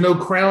realize there's no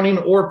crowning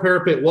or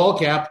parapet wall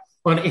cap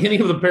on any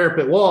of the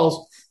parapet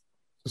walls.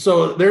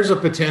 So there's a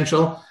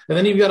potential. And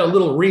then you've got a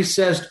little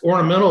recessed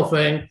ornamental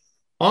thing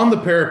on the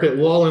parapet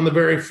wall in the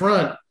very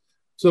front.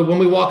 So when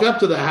we walk up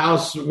to the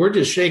house, we're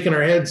just shaking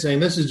our head saying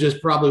this is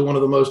just probably one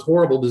of the most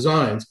horrible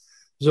designs.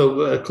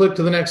 So click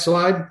to the next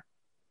slide.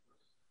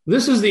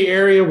 This is the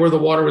area where the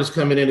water was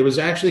coming in. It was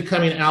actually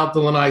coming out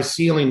the lanai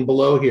ceiling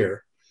below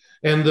here.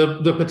 And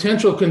the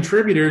potential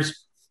contributors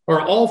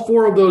are all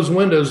four of those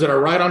windows that are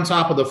right on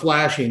top of the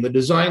flashing. The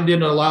design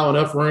didn't allow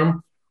enough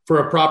room for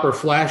a proper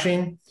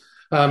flashing.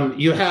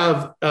 You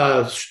have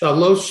a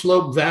low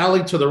slope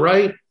valley to the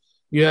right.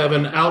 You have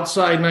an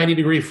outside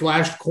 90-degree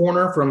flashed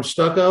corner from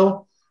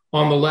stucco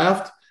on the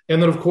left.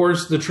 And then, of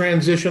course, the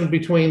transition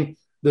between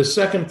the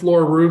second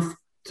floor roof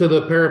to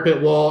the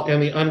parapet wall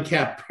and the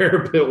uncapped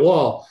parapet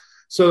wall.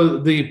 So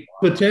the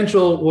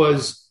potential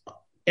was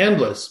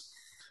endless.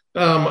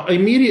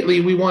 Immediately,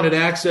 we wanted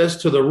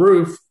access to the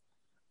roof,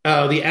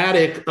 the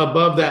attic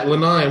above that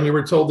lanai, and we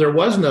were told there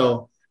was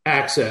no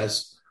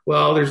access.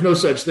 Well, there's no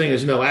such thing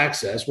as no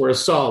access. We're a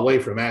saw away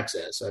from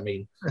access. I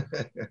mean,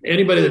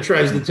 anybody that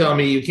tries to tell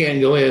me you can't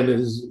go in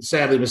is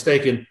sadly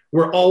mistaken.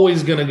 We're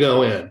always going to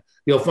go in.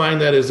 You'll find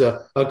that is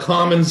a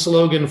common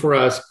slogan for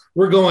us.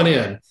 We're going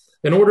in.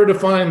 In order to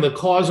find the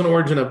cause and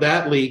origin of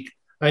that leak,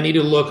 I need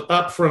to look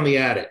up from the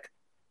attic.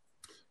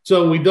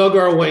 So we dug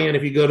our way in.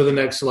 If you go to the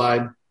next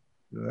slide.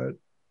 Good.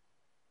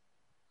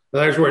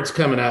 There's where it's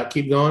coming out.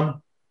 Keep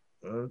going.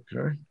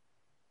 Okay.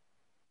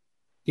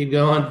 Keep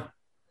going.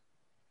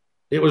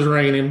 It was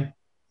raining.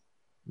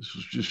 This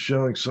was just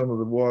showing some of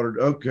the water.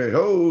 Okay.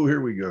 Oh,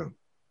 here we go.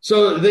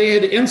 So they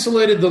had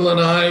insulated the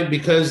lanai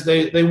because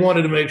they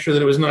wanted to make sure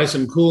that it was nice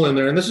and cool in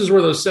there. And this is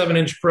where those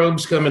 7-inch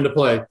probes come into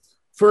play.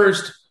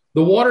 First,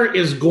 the water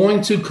is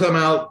going to come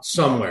out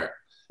somewhere,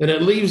 and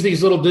it leaves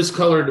these little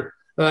discolored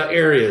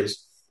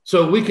areas.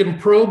 So we can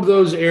probe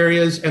those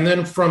areas, and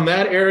then from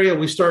that area,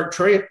 we start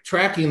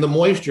tracking the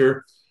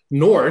moisture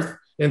north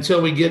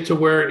until we get to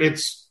where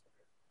it's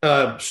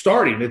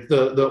starting at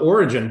the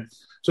origin.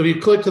 So if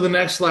you click to the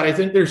next slide, I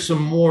think there's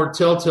some more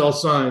telltale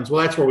signs.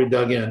 Well, that's where we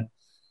dug in.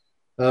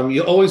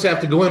 You always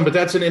have to go in, but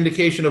that's an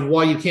indication of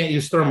why you can't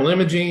use thermal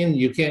imaging.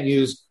 You can't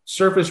use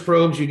surface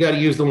probes. You got to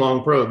use the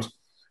long probes.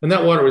 And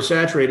that water was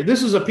saturated.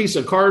 This is a piece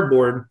of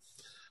cardboard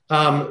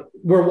where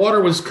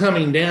water was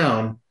coming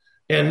down,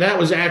 and that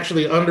was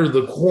actually under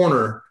the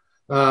corner,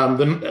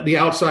 the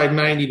outside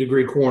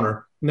 90-degree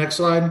corner. Next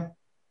slide.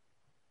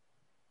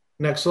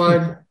 Next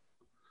slide.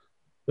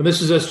 And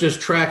this is us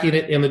just tracking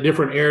it in the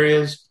different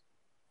areas.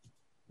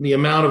 The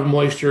amount of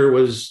moisture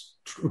was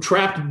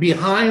trapped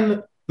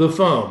behind the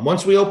foam.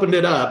 Once we opened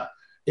it up,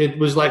 it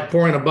was like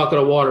pouring a bucket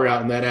of water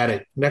out in that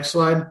attic. Next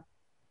slide.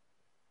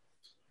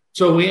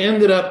 So we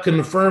ended up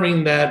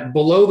confirming that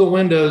below the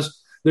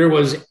windows, there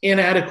was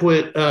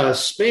inadequate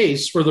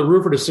space for the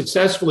roofer to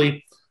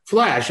successfully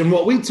flash. And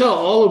what we tell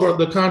all of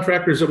the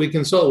contractors that we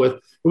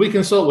consult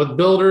with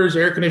builders,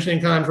 air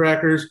conditioning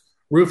contractors,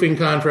 roofing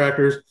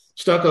contractors,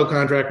 stucco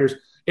contractors.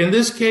 In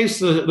this case,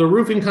 the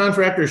roofing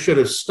contractor should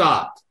have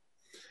stopped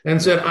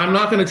and said, I'm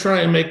not going to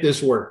try and make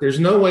this work. There's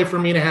no way for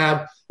me to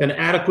have an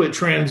adequate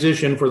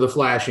transition for the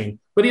flashing.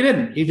 But he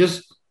didn't. He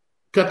just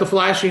cut the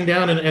flashing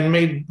down and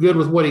made good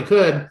with what he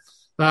could.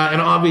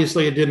 And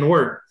obviously it didn't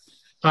work.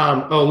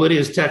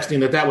 Lydia's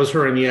texting that was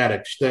her in the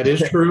attic. That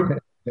is true.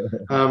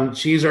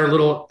 She's our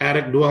little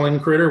attic dwelling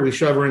critter. We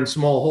shove her in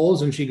small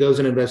holes and she goes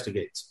and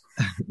investigates.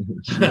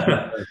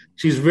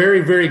 She's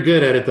very, very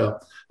good at it, though.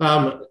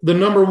 The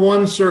number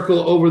one circle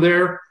over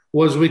there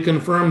was we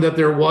confirmed that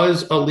there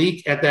was a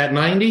leak at that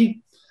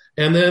 90.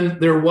 And then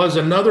there was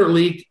another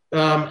leak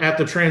at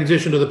the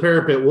transition to the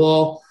parapet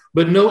wall,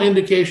 but no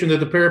indication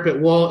that the parapet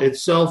wall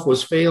itself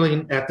was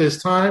failing at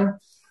this time.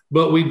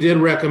 But we did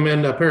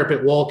recommend a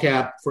parapet wall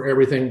cap for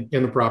everything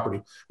in the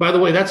property. By the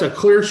way, that's a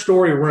clear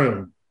story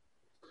room.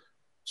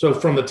 So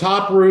from the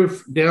top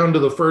roof down to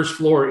the first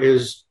floor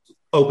is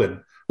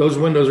open. Those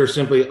windows are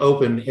simply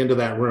open into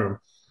that room.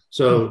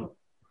 So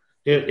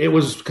it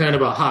was kind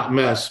of a hot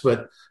mess,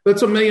 but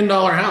that's $1 million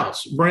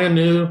house, brand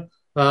new.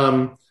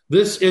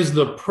 This is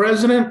the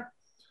president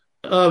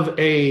of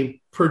a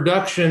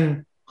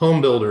production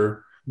home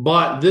builder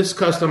bought this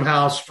custom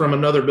house from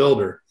another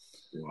builder.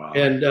 Wow.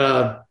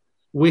 And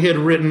we had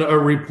written a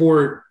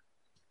report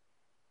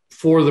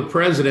for the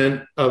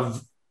president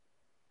of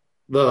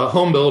the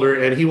home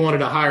builder, and he wanted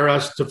to hire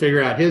us to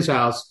figure out his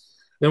house.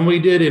 Then we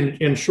did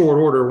in short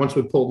order once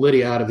we pulled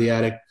Lydia out of the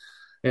attic,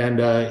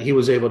 and he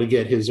was able to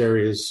get his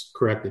areas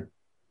corrected.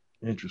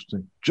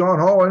 Interesting. John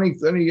Hall, any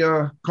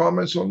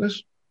comments on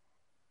this?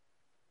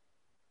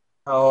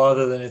 Oh,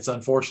 other than it's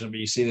unfortunate, but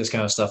you see this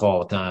kind of stuff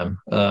all the time.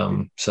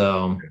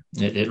 So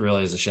it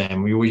really is a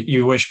shame.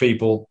 You wish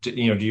people, to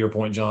your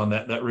point, John,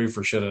 that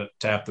roofer should have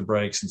tapped the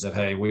brakes and said,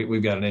 "Hey,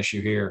 we've got an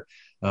issue here."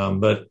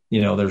 But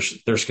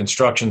there's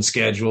construction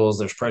schedules,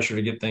 there's pressure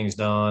to get things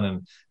done,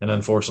 and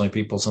unfortunately,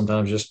 people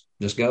sometimes just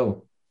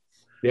go.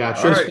 Yeah, it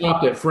should have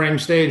stopped at frame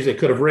stage. They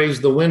could have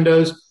raised the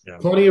windows,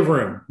 plenty of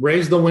room.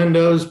 Raise the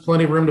windows,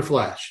 plenty of room to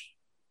flash.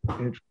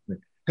 Interesting.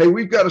 Hey,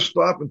 we've got to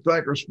stop and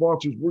thank our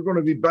sponsors. We're going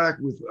to be back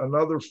with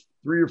another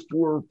 3 or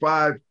 4 or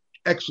 5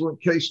 excellent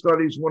case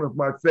studies. One of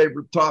my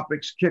favorite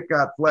topics,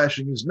 kick-out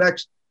flashing, is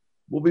next.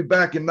 We'll be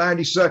back in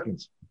 90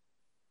 seconds.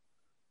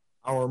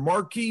 Our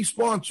marquee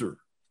sponsor,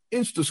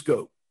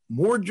 Instascope.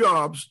 More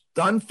jobs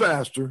done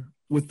faster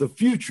with the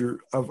future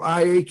of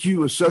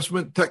IAQ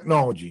assessment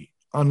technology.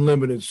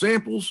 Unlimited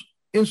samples,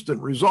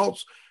 instant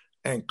results,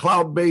 and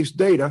cloud-based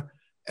data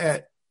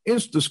at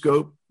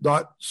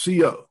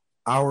instascope.co.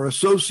 Our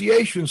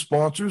association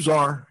sponsors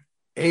are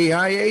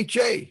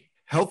AIHA,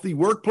 Healthy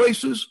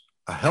Workplaces,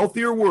 A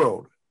Healthier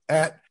World,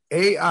 at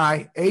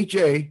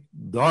AIHA.org.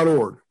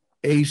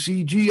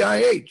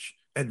 ACGIH,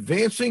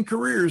 Advancing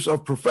Careers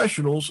of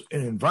Professionals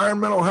in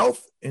Environmental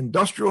Health,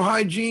 Industrial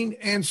Hygiene,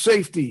 and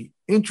Safety,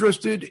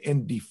 interested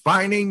in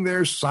defining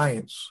their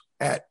science,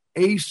 at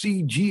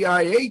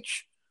ACGIH.org.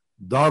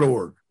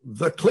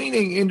 The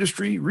Cleaning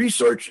Industry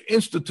Research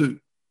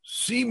Institute,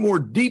 see more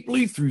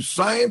deeply through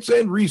science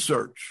and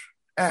research,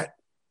 at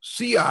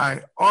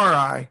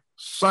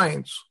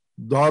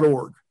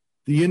CIRIScience.org.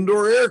 The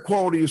Indoor Air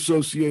Quality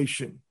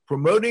Association,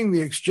 promoting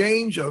the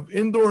exchange of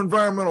indoor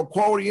environmental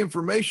quality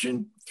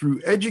information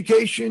through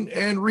education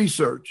and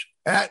research,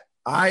 at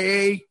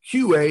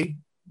IAQA.org.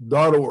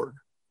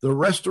 The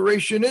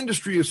Restoration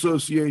Industry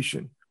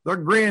Association, the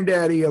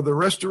granddaddy of the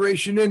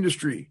restoration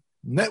industry,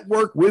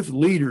 network with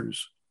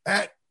leaders,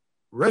 at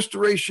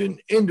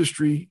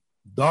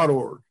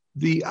restorationindustry.org.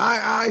 The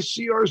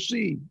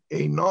IICRC,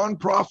 a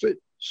nonprofit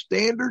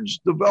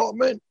standards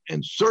development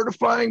and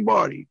certifying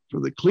body for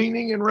the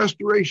cleaning and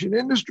restoration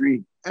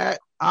industry at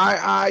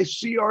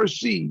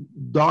iicrc.org.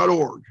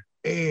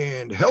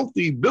 And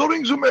Healthy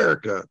Buildings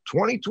America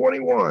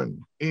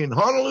 2021 in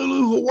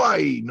Honolulu,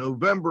 Hawaii,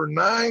 November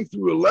 9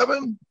 through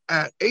 11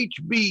 at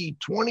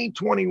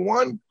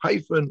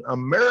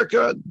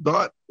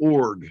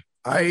hb2021-america.org.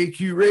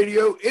 IAQ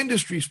Radio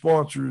industry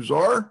sponsors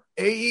are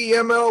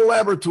AEML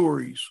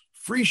Laboratories,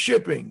 free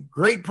shipping,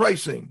 great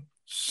pricing,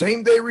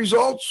 same-day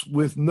results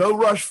with no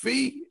rush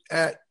fee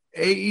at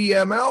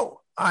AEMLinc.com.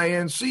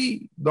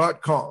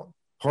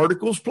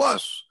 Particles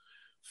Plus,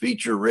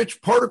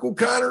 feature-rich particle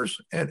counters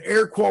and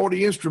air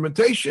quality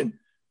instrumentation.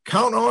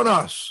 Count on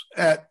us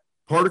at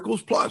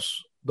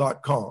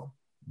particlesplus.com.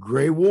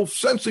 Gray Wolf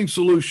Sensing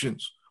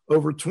Solutions,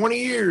 over 20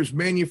 years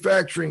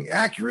manufacturing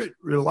accurate,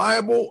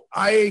 reliable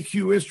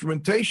IAQ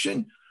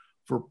instrumentation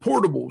for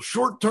portable,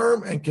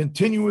 short-term, and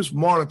continuous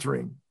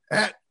monitoring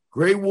at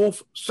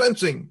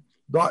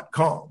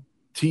graywolfsensing.com.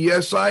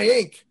 TSI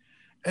Inc.,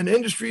 an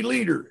industry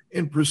leader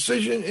in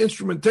precision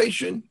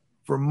instrumentation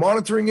for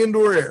monitoring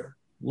indoor air.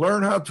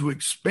 Learn how to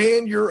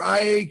expand your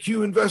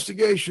IAQ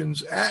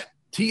investigations at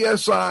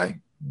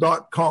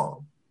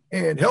tsi.com.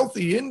 And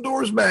Healthy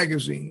Indoors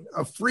Magazine,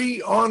 a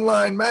free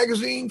online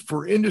magazine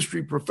for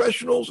industry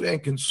professionals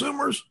and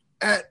consumers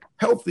at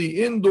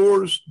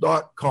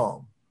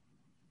healthyindoors.com.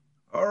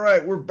 All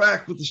right, we're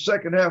back with the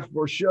second half of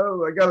our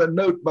show. I got a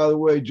note, by the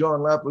way, John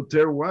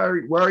Lapotere. Why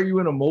are you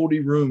in a moldy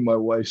room, my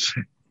wife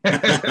said?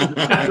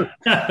 I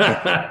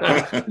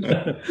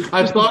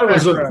thought it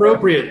was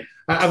appropriate.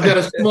 I've got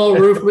a small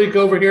roof leak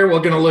over here. We're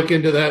going to look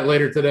into that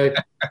later today.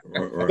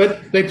 Right.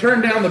 But they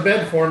turned down the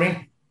bed for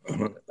me.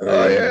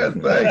 Oh, yeah,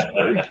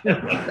 thanks.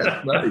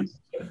 That's nice.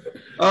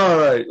 All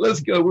right, let's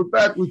go. We're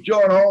back with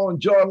John Hall and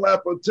John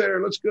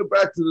Lapotere. Let's go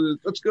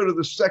to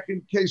the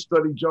second case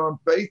study, John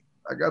Faith.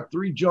 I got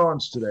 3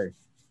 Johns today.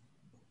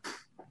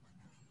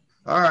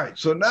 All right,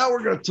 so now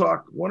we're going to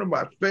talk one of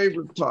my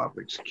favorite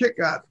topics,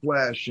 kick-out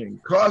flashing,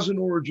 cause and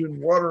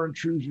origin, water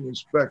intrusion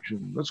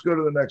inspection. Let's go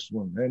to the next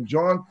one. And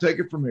John, take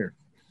it from here.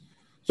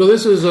 So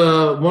this is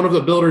one of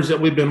the builders that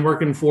we've been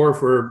working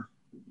for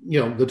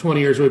the 20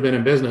 years we've been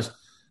in business.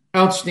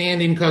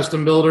 Outstanding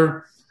custom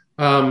builder,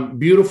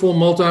 beautiful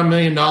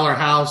multi-million-dollar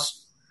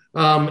house.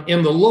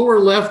 In the lower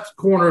left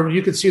corner,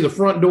 you can see the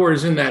front door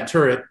is in that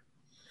turret.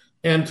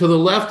 And to the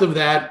left of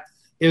that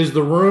is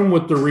the room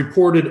with the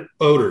reported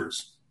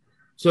odors.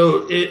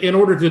 So in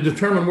order to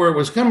determine where it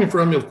was coming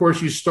from, of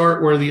course, you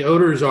start where the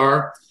odors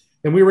are.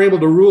 And we were able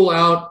to rule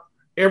out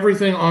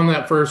everything on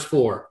that first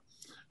floor.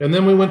 And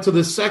then we went to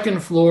the second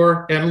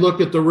floor and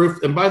looked at the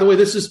roof. And by the way,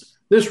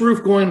 this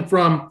roof going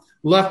from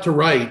left to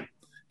right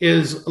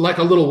is like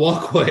a little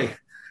walkway.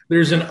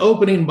 There's an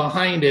opening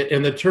behind it,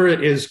 and the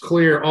turret is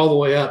clear all the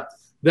way up.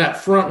 That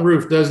front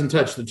roof doesn't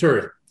touch the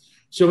turret.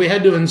 So we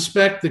had to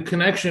inspect the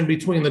connection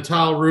between the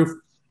tile roof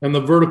and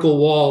the vertical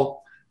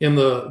wall in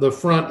the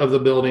front of the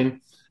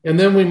building. And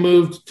then we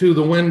moved to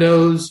the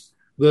windows,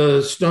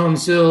 the stone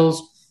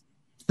sills.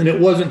 And it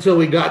wasn't until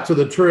we got to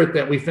the turret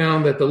that we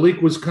found that the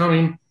leak was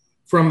coming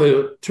from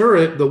the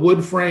turret, the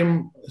wood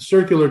frame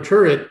circular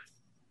turret,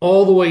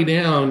 all the way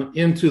down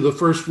into the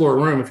first floor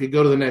room. If you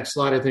go to the next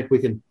slide, I think we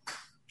can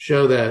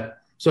show that.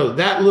 So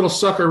that little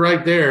sucker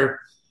right there,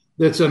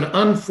 that's an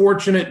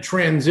unfortunate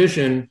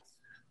transition,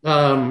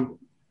 stucco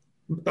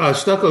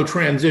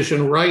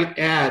transition right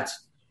at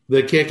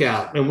the kick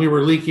out. And we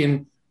were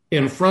leaking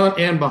in front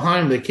and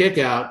behind the kick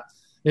out,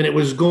 and it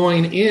was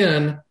going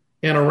in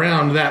and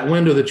around that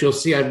window that you'll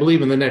see, I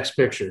believe, in the next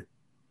picture.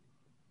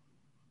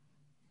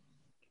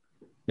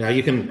 Now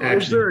you can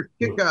actually. Is there a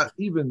kick out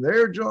even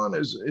there, John?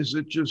 Is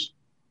it just?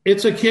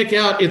 It's a kick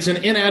out. It's an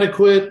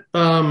inadequate,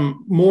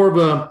 more of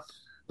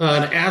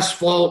an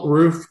asphalt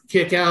roof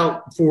kick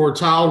out for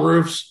tile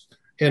roofs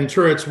and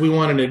turrets. We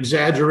want an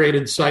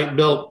exaggerated site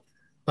built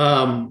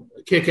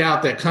kick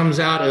out that comes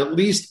out at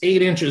least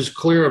 8 inches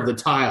clear of the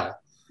tile.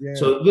 Yeah.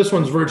 So this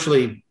one's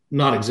virtually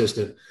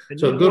non-existent. And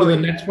so go to the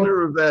next one.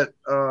 Of that,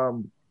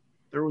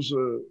 there was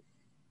a.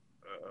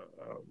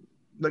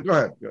 Go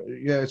ahead.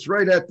 Yeah, it's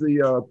right at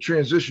the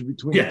transition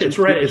between. Yeah, it's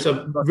right. It's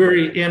a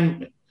very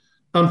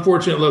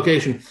unfortunate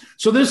location.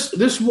 So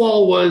this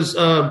wall was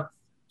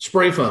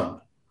spray foam,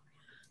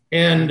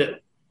 and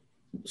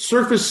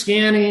surface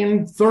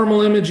scanning,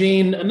 thermal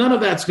imaging, none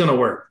of that's going to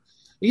work.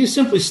 You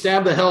simply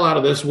stab the hell out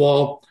of this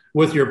wall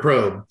with your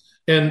probe,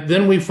 and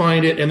then we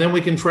find it, and then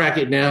we can track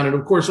it down. And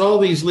of course, all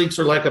these leaks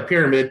are like a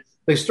pyramid.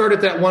 They start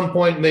at that one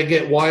point, and they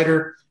get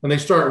wider, and they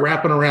start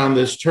wrapping around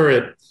this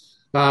turret.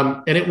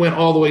 And it went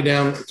all the way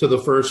down to the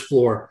first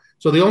floor.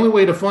 So the only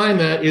way to find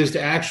that is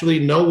to actually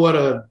know what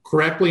a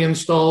correctly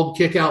installed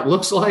kickout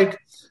looks like,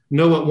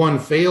 know what one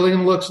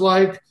failing looks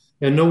like,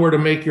 and know where to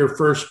make your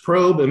first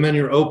probe and then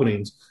your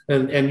openings.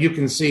 And you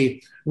can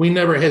see we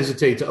never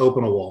hesitate to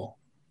open a wall.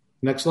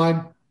 Next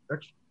slide.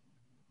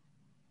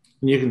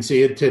 And you can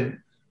see it had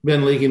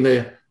been leaking.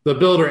 The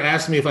builder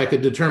asked me if I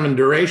could determine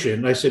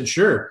duration. I said,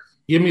 sure.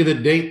 Give me the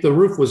date the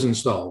roof was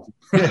installed.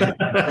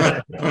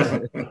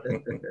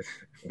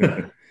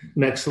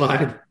 Next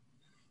slide.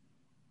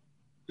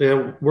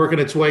 Yeah, working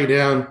its way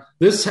down.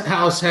 This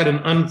house had an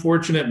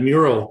unfortunate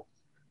mural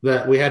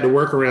that we had to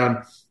work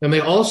around. And they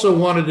also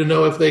wanted to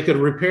know if they could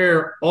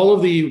repair all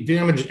of the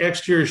damaged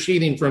exterior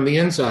sheathing from the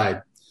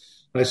inside.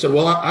 And I said,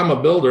 well, I'm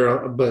a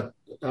builder, but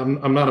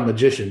I'm not a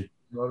magician.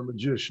 Not a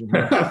magician.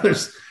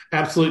 There's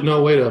absolutely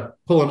no way to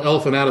pull an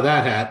elephant out of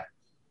that hat.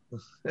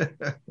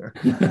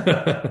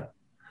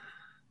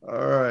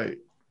 All right.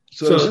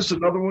 So is this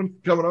another one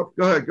coming up?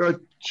 Go ahead.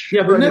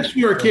 Yeah, the next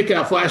few are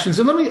kick-out flashings.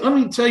 And let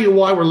me tell you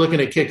why we're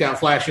looking at kick-out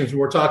flashings when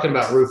we're talking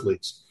about roof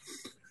leaks.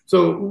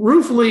 So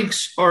roof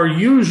leaks are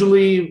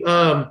usually,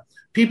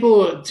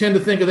 people tend to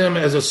think of them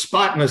as a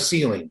spot in the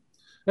ceiling.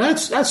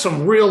 That's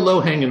some real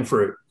low-hanging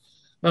fruit.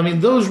 I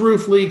mean, those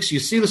roof leaks, you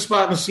see the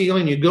spot in the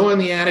ceiling, you go in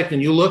the attic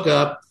and you look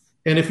up.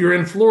 And if you're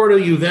in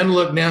Florida, you then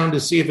look down to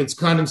see if it's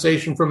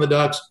condensation from the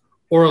ducts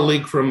or a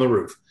leak from the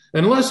roof.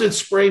 Unless it's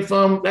spray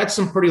foam, that's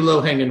some pretty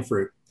low-hanging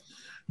fruit.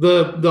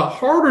 The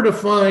harder to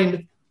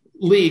find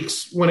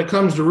leaks when it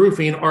comes to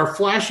roofing are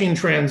flashing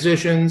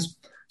transitions,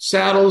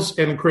 saddles,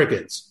 and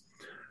crickets.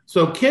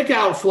 So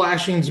kick-out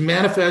flashings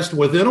manifest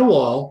within a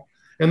wall,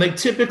 and they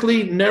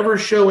typically never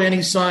show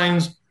any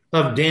signs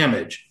of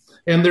damage.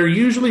 And they're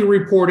usually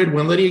reported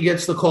when Lydia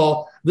gets the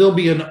call. There'll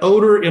be an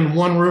odor in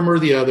one room or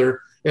the other,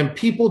 and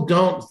people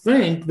don't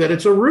think that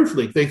it's a roof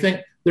leak. They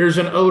think there's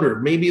an odor.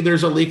 Maybe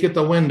there's a leak at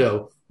the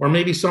window, or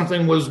maybe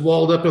something was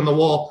walled up in the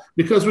wall.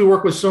 Because we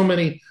work with so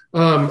many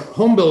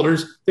home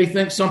builders, they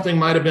think something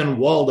might have been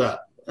walled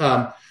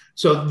up.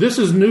 So this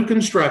is new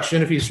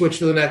construction. If you switch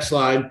to the next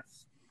slide.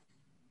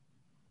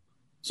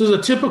 This is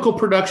a typical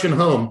production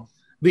home.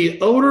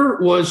 The odor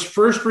was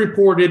first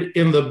reported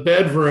in the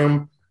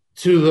bedroom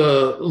to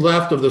the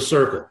left of the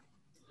circle.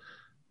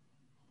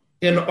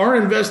 In our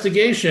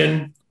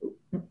investigation,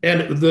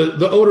 and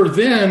the odor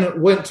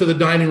then went to the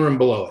dining room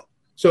below it.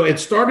 So it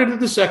started at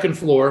the second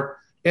floor,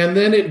 and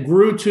then it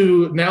grew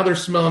to, now they're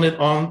smelling it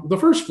on the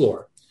first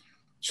floor.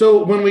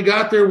 So when we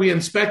got there, we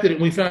inspected it,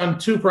 and we found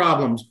two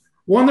problems.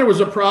 One, there was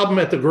a problem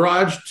at the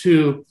garage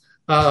to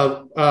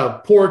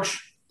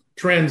porch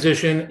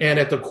transition and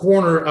at the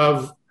corner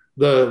of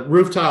the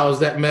roof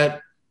tiles that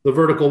met the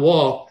vertical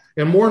wall.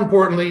 And more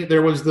importantly,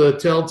 there was the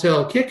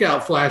telltale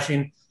kick-out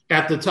flashing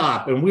at the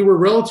top. And we were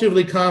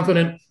relatively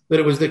confident that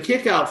it was the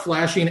kick-out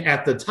flashing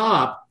at the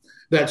top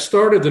that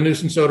started the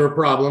nuisance odor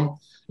problem.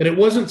 And it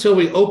wasn't until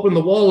we opened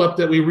the wall up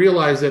that we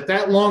realized that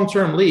that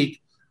long-term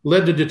leak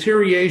led to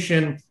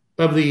deterioration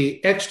of the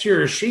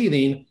exterior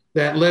sheathing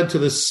that led to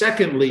the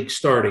second leak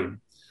starting.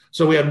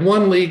 So we had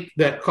one leak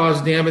that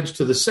caused damage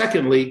to the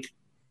second leak,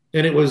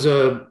 and it was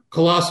a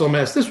colossal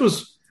mess. This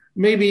was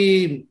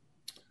maybe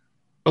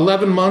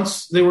 11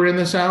 months they were in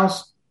this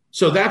house.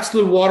 So that's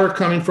the water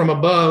coming from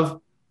above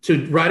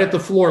to right at the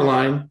floor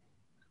line.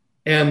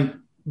 And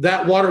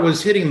that water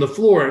was hitting the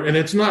floor. And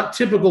it's not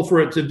typical for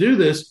it to do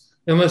this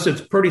unless it's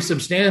pretty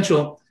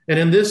substantial. And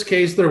in this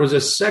case, there was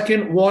a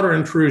second water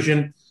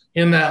intrusion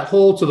in that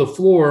hole to the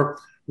floor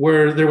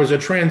where there was a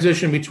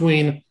transition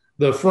between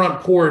the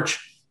front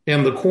porch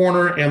and the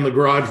corner and the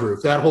garage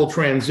roof. That whole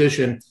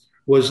transition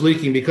was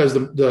leaking because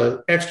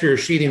the exterior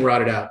sheeting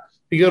rotted out.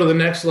 If you go to the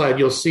next slide,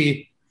 you'll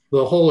see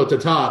the hole at the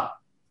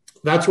top.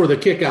 That's where the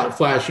kick-out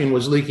flashing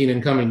was leaking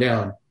and coming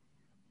down.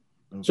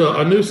 Okay. So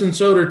a nuisance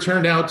odor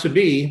turned out to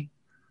be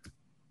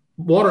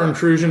water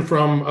intrusion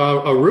from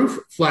a roof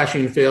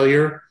flashing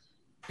failure,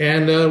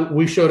 and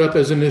we showed up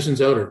as a nuisance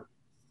odor.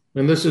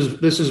 And this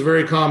is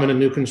very common in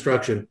new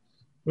construction.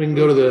 We can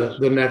go to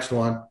the next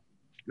one.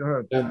 Go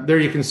ahead. And there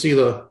you can see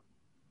the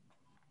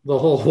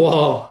whole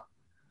wall.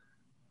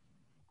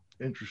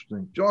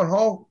 Interesting. John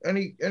Hall,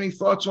 any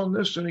thoughts on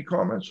this? Any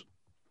comments?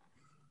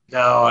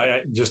 No,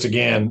 I just,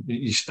 again,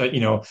 I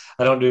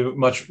don't do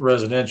much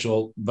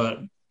residential, but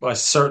I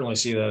certainly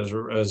see that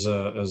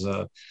as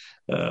a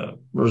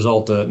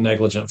result of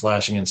negligent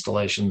flashing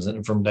installations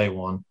and from day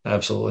one.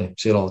 Absolutely.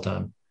 See it all the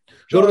time.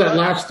 Go to that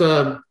last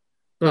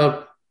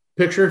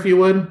picture, if you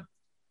would.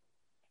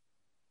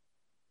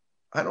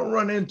 I don't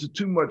run into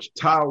too much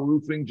tile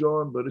roofing,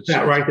 John, but it's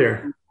that right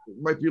there. It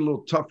might be a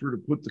little tougher to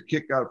put the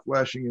kick-out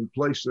flashing in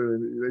place.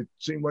 They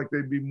seem like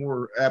they'd be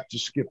more apt to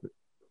skip it.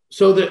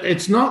 So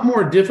it's not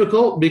more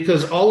difficult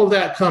because all of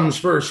that comes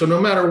first. So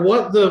no matter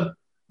what the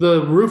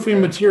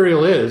roofing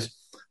material is,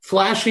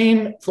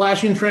 flashing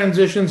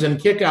transitions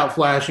and kick-out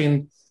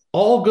flashing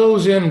all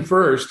goes in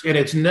first, and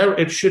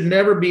it should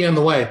never be in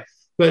the way.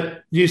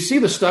 But do you see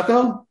the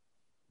stucco?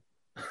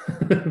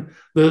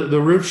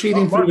 the roof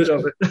sheeting through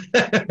of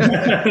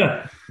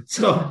it.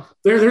 So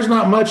there's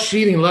not much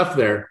sheeting left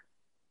there.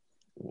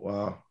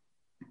 Wow.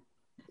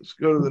 Let's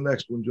go to the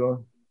next one,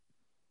 John.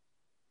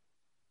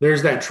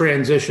 There's that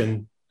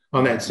transition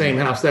on that same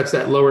house. That's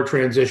that lower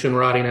transition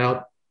rotting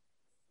out.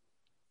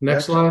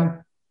 Next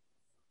slide.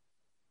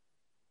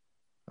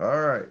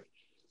 All right.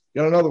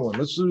 Got another one.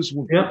 Let's do this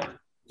one. Yep.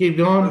 Keep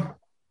going.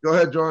 Go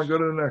ahead, John. Go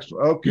to the next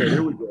one. Okay,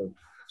 here we go.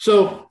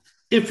 So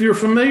if you're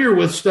familiar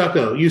with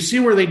stucco, you see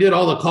where they did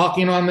all the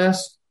caulking on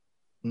this?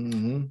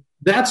 Mm-hmm.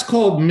 That's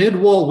called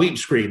mid-wall weep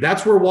screed.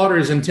 That's where water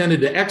is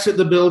intended to exit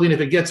the building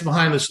if it gets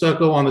behind the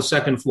stucco on the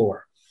second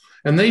floor.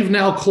 And they've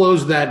now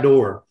closed that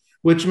door,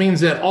 which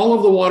means that all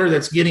of the water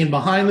that's getting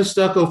behind the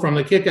stucco from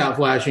the kickout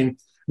flashing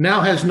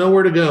now has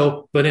nowhere to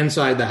go but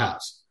inside the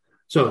house.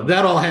 So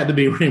that all had to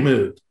be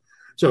removed.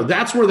 So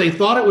that's where they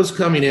thought it was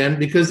coming in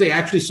because they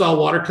actually saw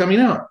water coming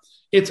out.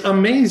 It's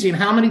amazing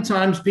how many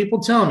times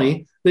people tell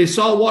me they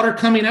saw water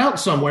coming out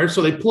somewhere,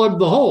 so they plugged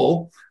the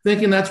hole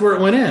thinking that's where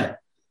it went in.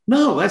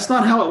 No, that's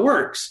not how it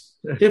works.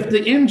 If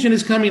the engine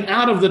is coming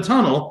out of the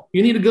tunnel,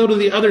 you need to go to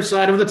the other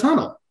side of the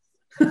tunnel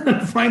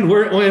and find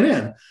where it went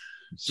in.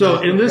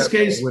 So in this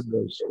case,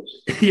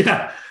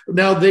 yeah.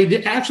 Now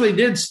they actually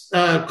did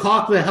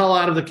caulk the hell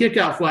out of the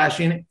kickout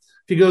flashing. If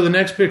you go to the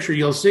next picture,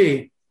 you'll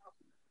see.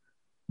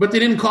 But they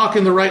didn't caulk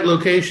in the right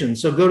location.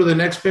 So go to the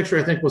next picture.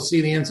 I think we'll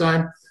see the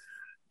inside.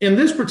 In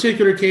this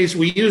particular case,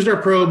 we used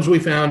our probes. We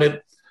found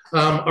it.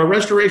 Our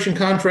restoration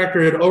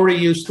contractor had already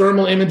used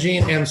thermal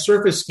imaging and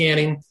surface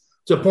scanning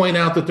to point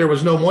out that there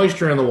was no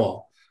moisture in the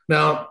wall.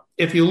 Now,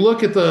 if you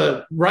look at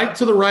the right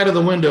to the right of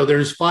the window,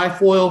 there's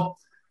 5-foil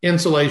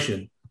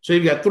insulation. So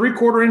you've got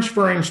 3/4-inch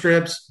furring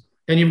strips,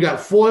 and you've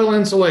got foil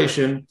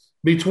insulation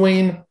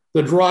between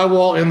the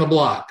drywall and the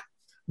block.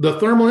 The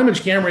thermal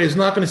image camera is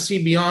not going to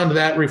see beyond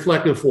that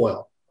reflective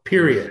foil,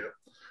 period.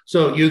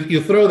 So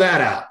you throw that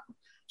out.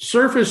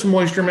 Surface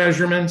moisture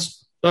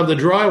measurements of the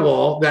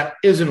drywall that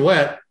isn't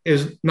wet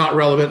is not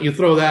relevant. You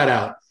throw that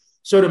out.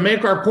 So to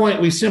make our point,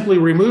 we simply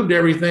removed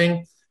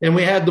everything, and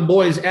we had the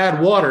boys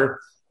add water,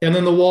 and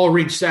then the wall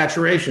reached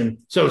saturation.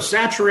 So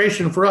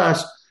saturation for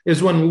us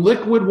is when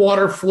liquid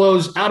water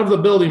flows out of the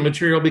building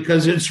material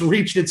because it's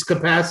reached its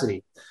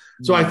capacity.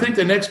 So I think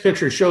the next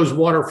picture shows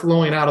water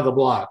flowing out of the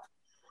block.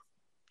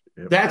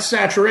 Yep. That's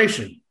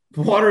saturation.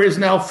 Water is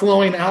now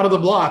flowing out of the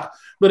block.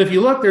 But if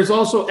you look, there's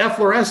also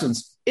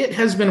efflorescence. It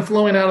has been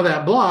flowing out of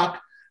that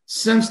block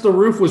since the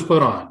roof was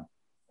put on.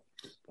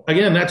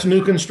 Again, that's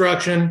new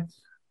construction,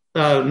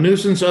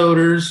 nuisance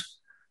odors,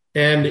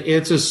 and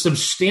it's a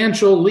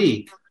substantial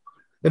leak.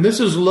 And this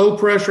is low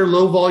pressure,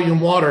 low volume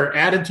water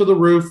added to the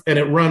roof, and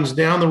it runs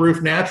down the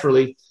roof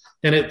naturally,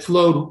 and it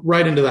flowed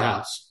right into the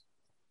house.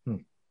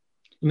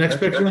 Next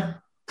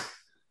picture.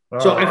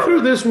 So I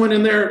threw this one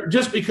in there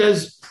just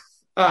because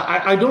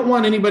I don't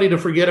want anybody to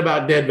forget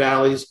about dead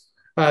valleys.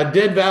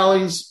 Dead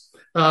valleys,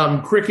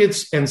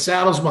 crickets, and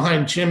saddles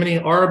behind chimney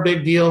are a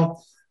big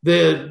deal.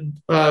 The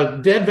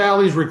dead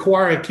valleys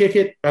require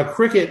a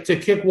cricket to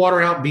kick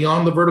water out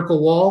beyond the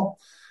vertical wall,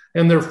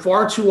 and they're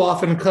far too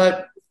often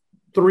cut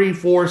 3,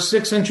 4,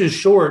 6 inches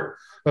short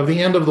of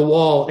the end of the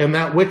wall, and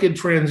that wicked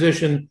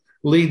transition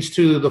leads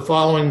to the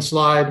following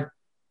slide.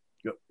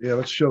 Yeah,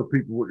 let's show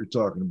people what you're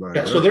talking about.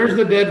 Yeah, so there's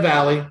the dead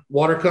valley.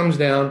 Water comes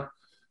down.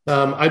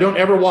 I don't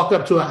ever walk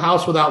up to a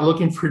house without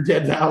looking for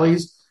dead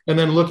valleys and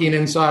then looking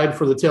inside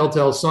for the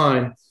telltale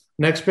sign.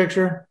 Next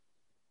picture.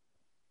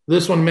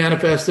 This one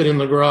manifested in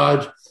the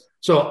garage.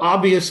 So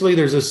obviously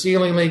there's a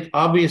ceiling leak.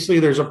 Obviously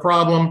there's a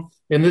problem.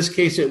 In this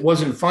case, it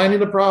wasn't finding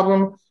the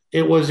problem.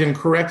 It was in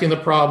correcting the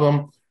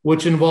problem,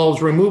 which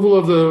involves removal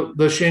of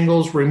the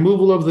shingles,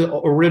 removal of the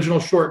original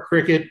short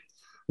cricket,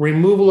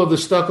 removal of the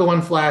stucco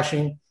and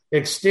flashing,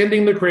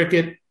 extending the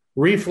cricket,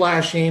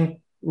 reflashing,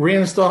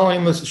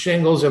 reinstalling the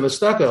shingles and the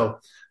stucco.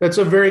 That's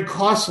a very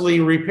costly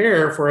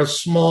repair for a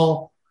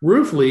small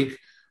roof leak,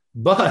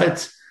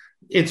 but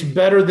it's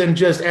better than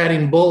just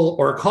adding bull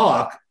or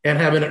caulk and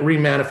having it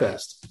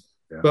remanifest.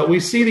 Yeah. But we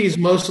see these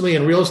mostly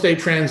in real estate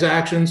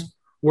transactions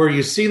where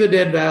you see the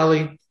dead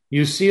valley,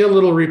 you see a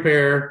little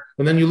repair,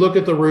 and then you look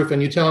at the roof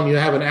and you tell them you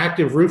have an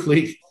active roof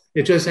leak.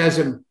 It just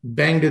hasn't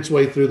banged its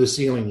way through the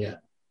ceiling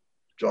yet.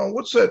 John,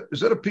 what's that?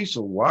 Is that a piece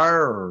of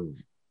wire or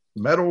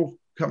metal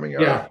coming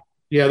out?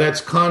 Yeah,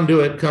 that's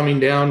conduit coming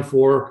down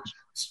for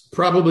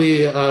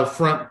probably a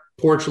front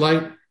porch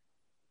light.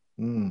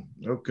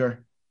 Okay.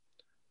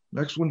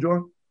 Next one,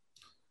 John.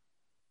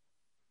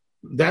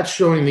 That's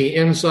showing the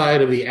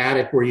inside of the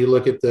attic where you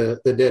look at the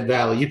dead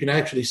valley. You can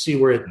actually see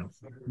where it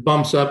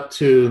bumps up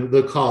to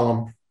the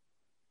column.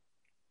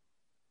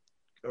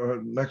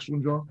 Next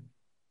one, John.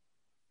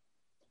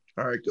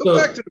 All right, go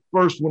back to the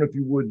first one if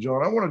you would,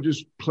 John. I want to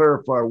just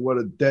clarify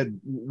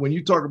when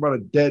you talk about a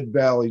dead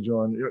valley,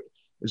 John,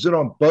 is it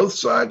on both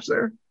sides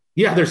there?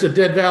 Yeah, there's a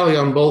dead valley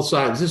on both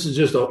sides. This is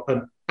just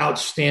an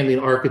outstanding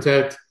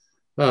architect.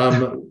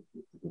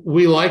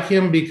 We like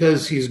him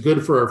because he's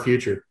good for our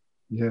future.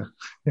 Yeah.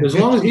 As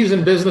long as he's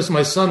in business,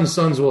 my son's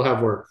sons will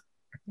have work.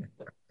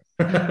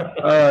 All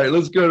right,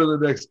 let's go to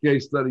the next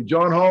case study.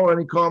 John Hall,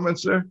 any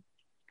comments there?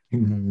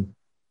 Mm-hmm.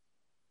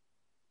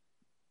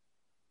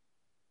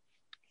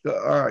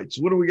 All right,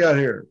 so what do we got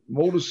here?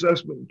 Mold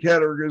assessment and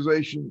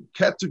categorization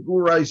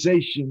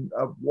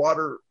of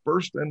water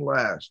first and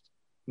last.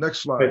 Next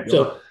slide. Right,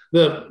 so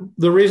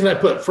the reason I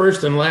put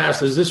first and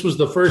last is this was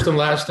the first and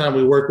last time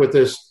we worked with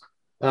this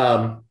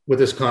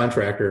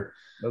contractor.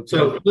 Okay.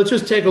 So let's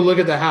just take a look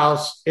at the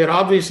house. It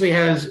obviously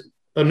has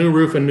a new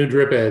roof and new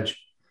drip edge.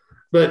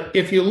 But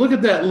if you look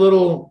at that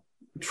little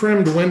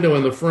trimmed window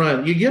in the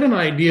front, you get an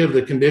idea of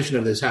the condition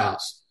of this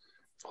house.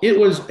 It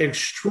was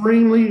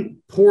extremely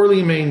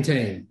poorly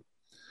maintained.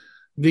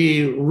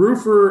 The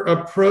roofer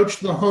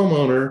approached the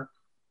homeowner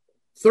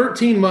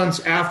 13 months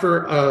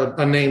after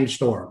a named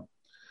storm.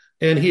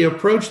 And he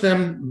approached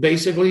them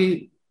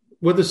basically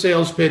with a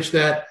sales pitch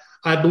that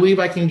I believe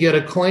I can get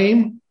a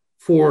claim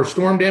for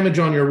storm damage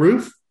on your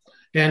roof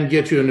and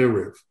get you a new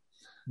roof.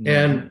 Mm-hmm.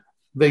 And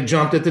they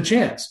jumped at the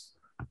chance.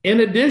 In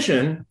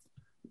addition,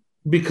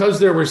 because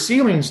there were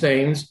ceiling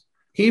stains,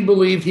 he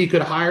believed he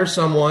could hire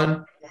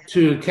someone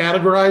to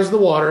categorize the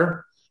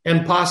water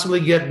and possibly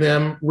get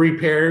them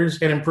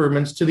repairs and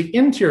improvements to the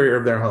interior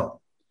of their home.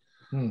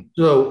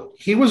 So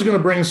he was going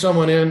to bring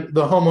someone in.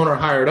 The homeowner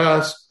hired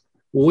us.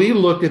 We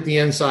looked at the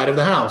inside of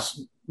the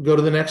house. Go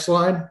to the next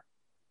slide.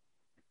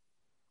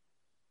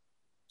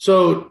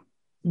 So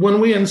when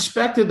we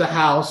inspected the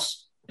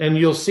house, and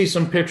you'll see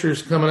some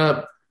pictures coming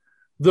up,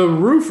 the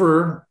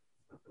roofer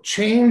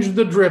changed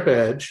the drip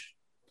edge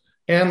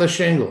and the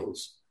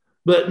shingles,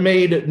 but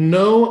made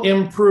no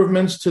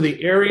improvements to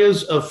the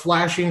areas of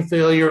flashing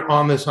failure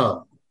on this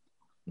home.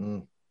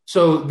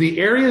 So the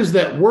areas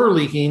that were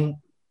leaking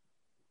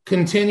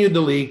continued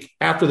to leak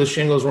after the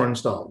shingles were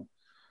installed.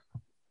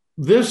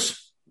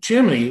 This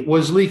chimney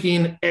was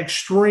leaking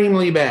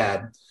extremely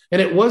bad,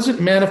 and it wasn't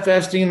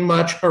manifesting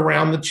much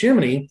around the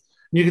chimney.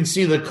 You can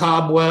see the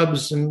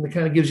cobwebs, and it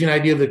kind of gives you an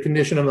idea of the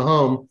condition of the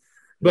home.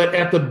 But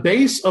at the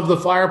base of the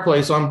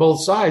fireplace on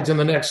both sides, in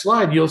the next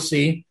slide, you'll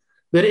see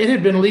that it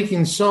had been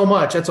leaking so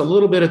much. That's a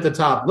little bit at the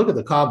top. Look at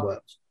the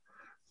cobwebs.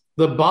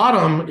 The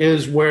bottom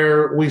is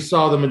where we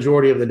saw the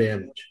majority of the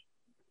damage.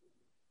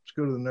 Let's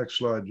go to the next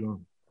slide,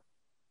 John.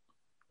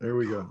 There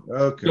we go.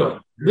 Okay. So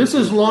this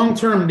is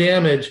long-term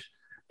damage.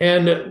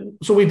 And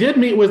so we did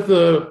meet with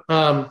the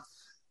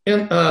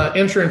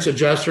insurance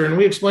adjuster, and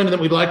we explained to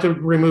them we'd like to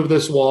remove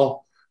this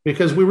wall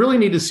because we really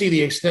need to see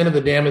the extent of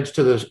the damage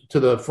to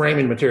the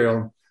framing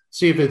material,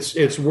 see if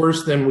it's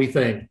worse than we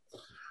think.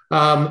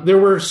 There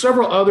were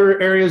several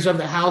other areas of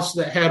the house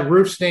that had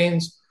roof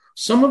stains.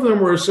 Some of them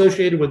were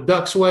associated with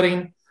duct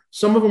sweating.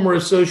 Some of them were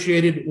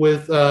associated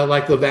with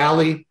like the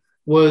valley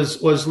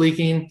was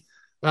leaking.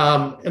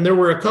 And there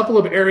were a couple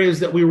of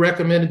areas that we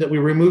recommended that we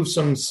remove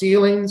some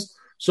ceilings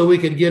so we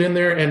could get in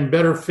there and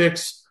better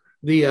fix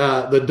the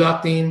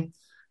ducting.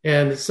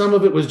 And some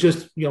of it was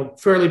just,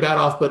 fairly bad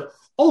off. But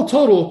all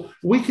total,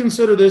 we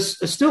consider this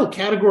still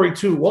Category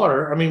 2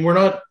 water. I mean,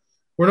 we're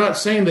not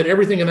saying that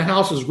everything in the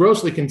house is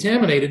grossly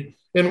contaminated.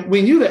 And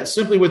we knew that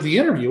simply with the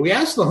interview. We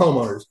asked the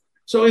homeowners.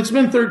 So it's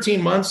been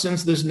 13 months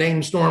since this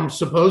named storm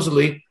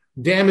supposedly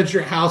damaged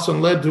your house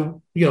and led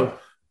to,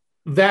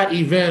 that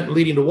event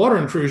leading to water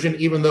intrusion,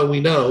 even though we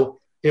know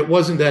it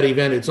wasn't that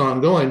event, it's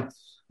ongoing.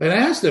 And I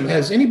asked them,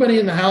 has anybody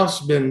in the house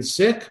been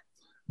sick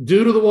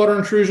due to the water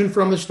intrusion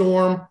from the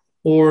storm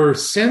or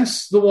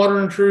since the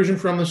water intrusion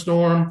from the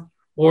storm?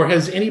 Or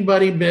has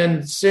anybody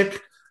been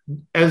sick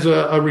as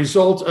a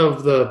result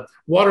of the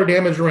water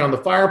damage around the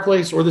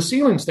fireplace or the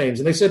ceiling stains?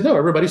 And they said, no,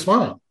 everybody's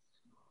fine.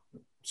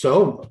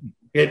 So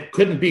it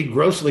couldn't be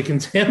grossly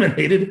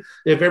contaminated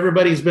if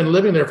everybody's been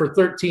living there for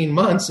 13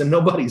 months and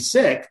nobody's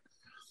sick.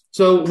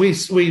 So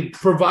we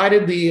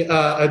provided the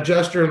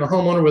adjuster and the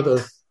homeowner with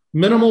a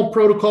minimal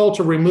protocol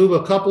to remove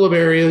a couple of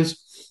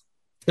areas.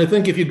 I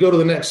think if you go to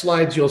the next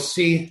slides, you'll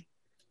see,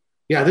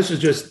 this is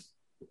just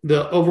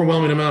the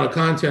overwhelming amount of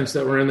contents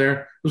that were in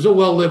there. It was a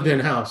well-lived-in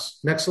house.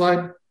 Next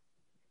slide.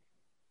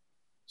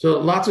 So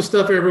lots of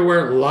stuff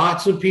everywhere,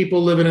 lots of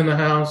people living in the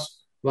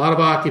house, a lot of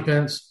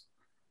occupants.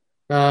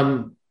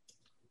 The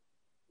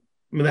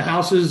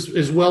house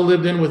is well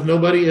lived in with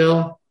nobody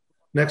ill.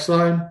 Next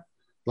slide.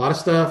 A lot of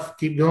stuff.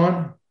 Keep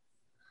going.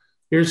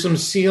 Here's some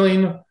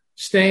ceiling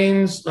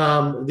stains.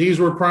 These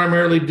were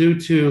primarily due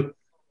to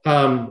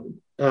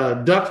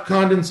duct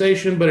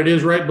condensation, but it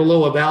is right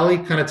below a valley,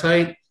 kind of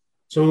tight.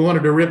 So we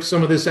wanted to rip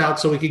some of this out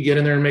so we could get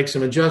in there and make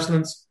some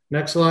adjustments.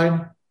 Next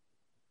slide.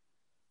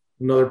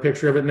 Another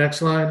picture of it. Next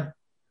slide.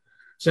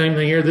 Same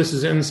thing here. This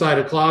is inside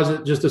a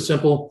closet, just a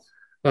simple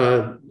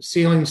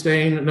ceiling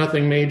stain,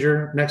 nothing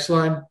major. Next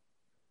slide.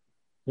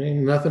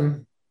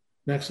 Nothing.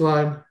 Next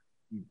slide.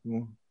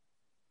 Mm-hmm.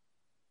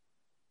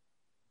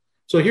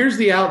 So here's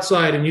the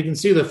outside, and you can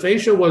see the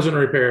fascia wasn't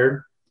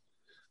repaired.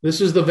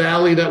 This is the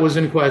valley that was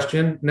in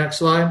question. Next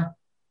slide.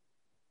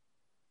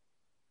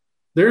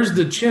 There's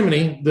the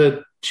chimney.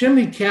 The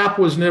chimney cap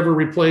was never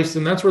replaced,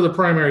 and that's where the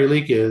primary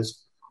leak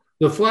is.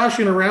 The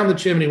flashing around the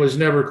chimney was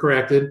never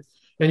corrected,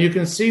 and you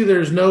can see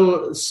there's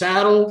no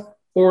saddle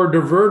or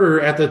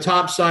diverter at the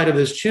top side of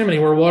this chimney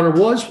where water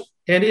was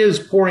and is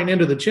pouring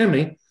into the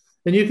chimney.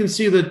 And you can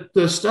see that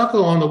the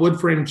stucco on the wood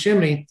frame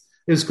chimney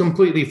is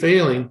completely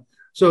failing.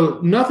 So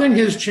nothing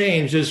has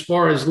changed as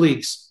far as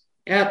leaks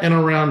at and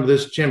around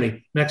this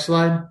chimney. Next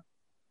slide.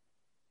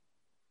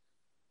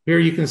 Here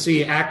you can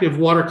see active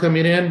water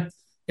coming in.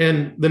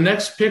 And the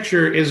next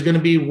picture is going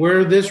to be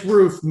where this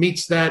roof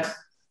meets that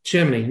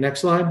chimney.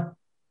 Next slide.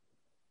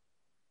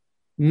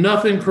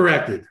 Nothing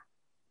corrected.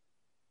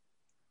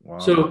 Wow.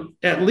 So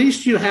at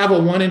least you have a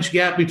 1-inch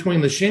gap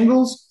between the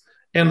shingles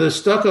and the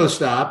stucco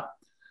stop.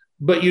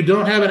 but you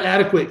don't have an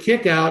adequate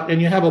kick out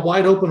and you have a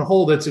wide open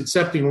hole that's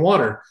accepting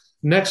water.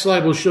 Next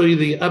slide will show you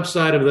the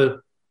upside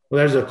of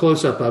there's a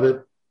close up of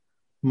it.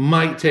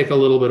 Might take a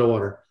little bit of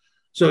water.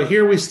 So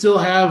here we still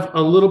have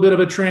a little bit of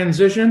a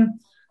transition.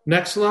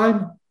 Next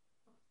slide.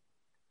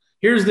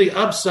 Here's the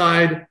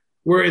upside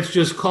where it's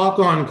just caulk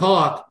on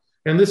caulk.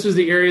 And this is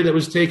the area that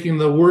was taking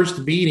the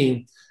worst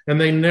beating. And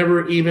they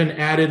never even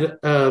added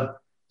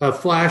a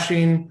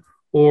flashing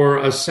or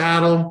a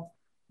saddle,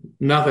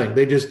 nothing.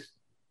 They just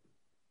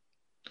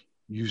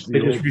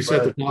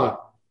reset the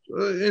clock.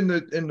 In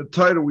the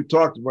title, we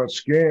talked about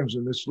scams,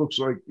 and this looks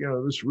like,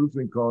 this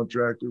roofing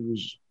contractor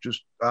was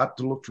just out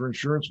to look for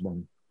insurance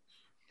money.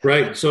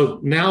 Right. So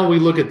now we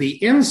look at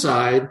the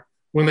inside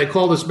when they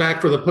called us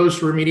back for the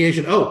post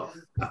remediation. Oh,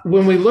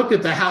 when we looked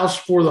at the house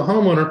for the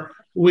homeowner,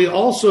 we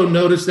also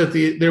noticed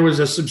that there was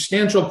a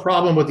substantial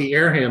problem with the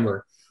air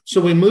handler. So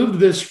we moved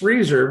this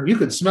freezer. You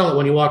could smell it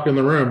when you walked in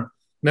the room.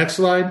 Next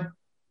slide.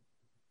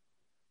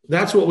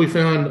 That's what we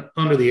found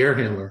under the air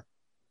handler.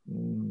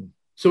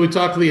 So we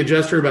talked to the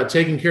adjuster about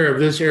taking care of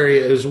this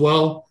area as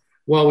well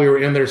while we were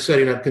in there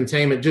setting up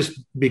containment, just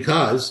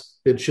because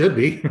it should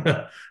be.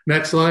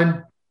 Next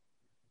slide.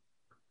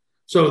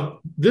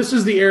 So this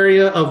is the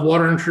area of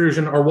water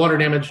intrusion or water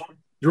damage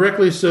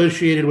directly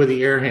associated with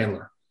the air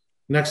handler.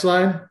 Next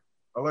slide.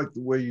 I like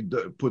the way you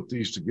put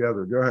these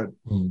together. Go ahead.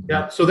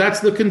 Yeah. So that's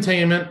the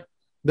containment.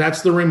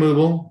 That's the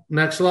removal.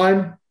 Next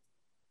slide.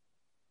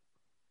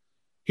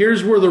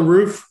 Here's where the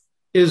roof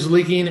is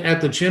leaking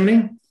at the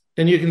chimney.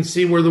 And you can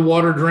see where the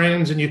water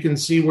drains, and you can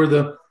see where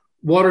the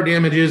water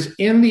damage is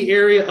in the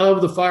area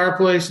of the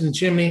fireplace and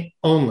chimney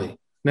only.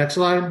 Next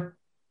slide.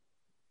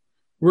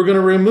 We're going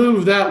to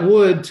remove that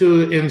wood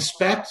to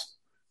inspect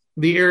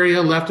the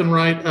area left and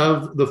right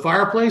of the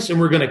fireplace, and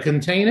we're going to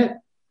contain it.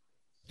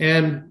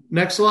 And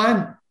next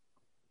slide.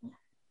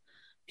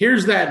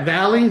 Here's that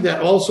valley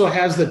that also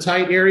has the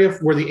tight area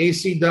where the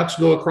AC ducts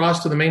go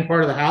across to the main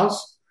part of the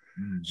house.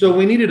 So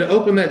we needed to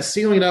open that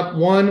ceiling up,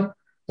 one,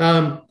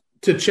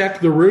 to check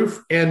the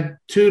roof, and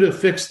two, to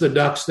fix the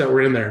ducts that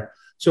were in there.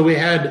 So we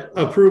had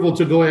approval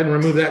to go ahead and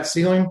remove that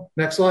ceiling.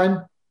 Next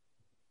slide.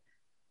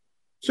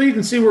 So you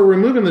can see we're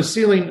removing the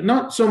ceiling,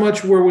 not so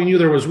much where we knew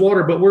there was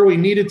water, but where we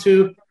needed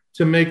to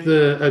make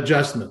the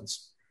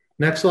adjustments.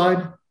 Next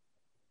slide.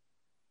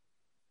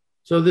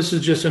 So this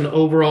is just an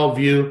overall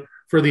view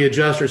for the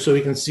adjuster so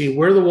we can see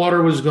where the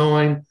water was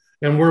going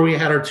and where we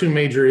had our two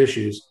major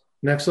issues.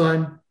 Next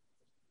slide.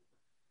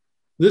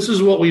 This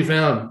is what we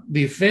found.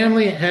 The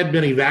family had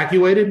been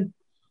evacuated.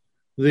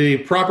 The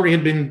property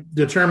had been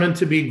determined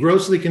to be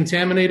grossly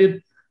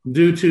contaminated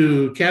due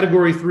to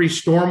Category 3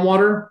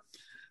 stormwater.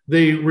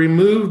 They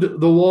removed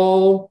the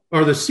wall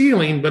or the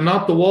ceiling, but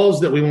not the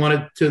walls that we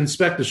wanted to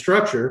inspect the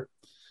structure.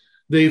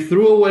 They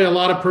threw away a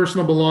lot of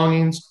personal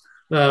belongings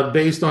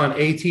based on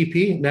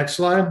ATP. Next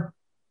slide.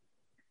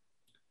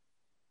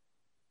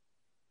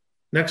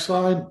 Next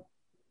slide.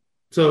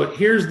 So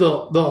here's the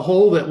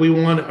hole that we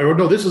want, or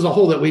no, this is a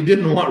hole that we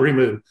didn't want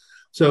removed.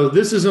 So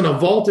this is in a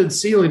vaulted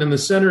ceiling in the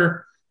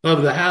center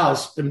of the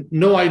house, and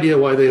no idea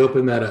why they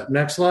opened that up.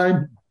 Next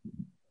slide.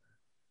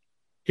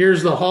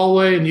 Here's the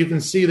hallway, and you can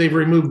see they've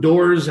removed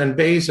doors and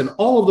base, and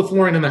all of the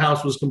flooring in the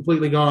house was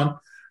completely gone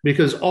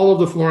because all of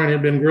the flooring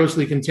had been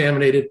grossly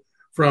contaminated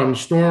from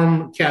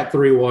storm Cat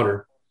 3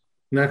 water.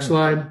 Next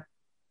slide.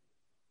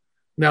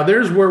 Now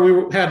there's where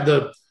we had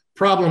the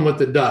problem with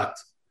the duct.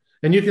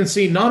 And you can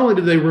see not only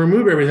did they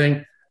remove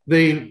everything,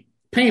 they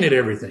painted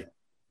everything.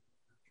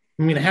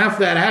 I mean, half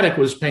that attic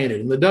was painted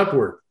and the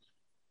ductwork,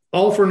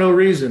 all for no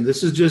reason.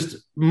 This is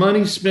just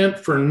money spent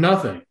for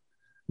nothing.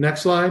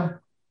 Next slide.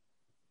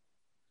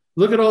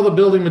 Look at all the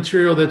building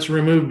material that's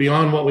removed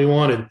beyond what we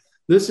wanted.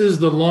 This is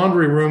the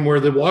laundry room where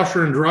the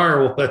washer and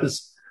dryer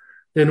was.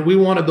 And we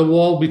wanted the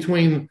wall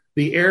between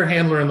the air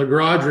handler and the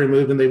garage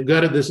removed, and they've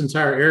gutted this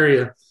entire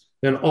area,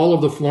 and all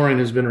of the flooring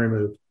has been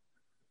removed.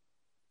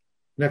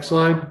 Next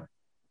slide.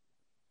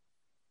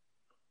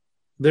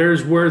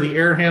 There's where the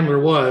air handler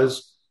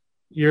was.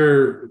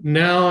 You're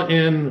now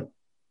in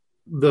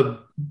the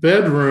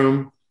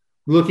bedroom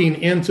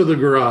looking into the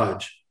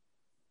garage.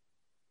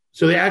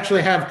 So they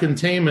actually have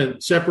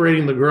containment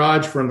separating the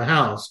garage from the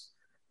house.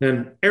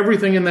 And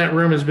everything in that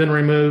room has been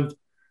removed.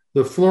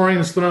 The flooring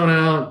is thrown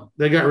out.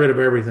 They got rid of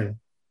everything.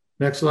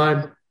 Next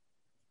slide.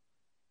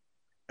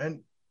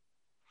 And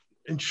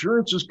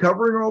insurance is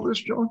covering all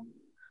this, John?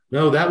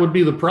 No, that would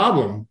be the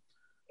problem.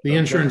 The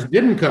insurance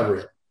didn't cover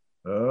it.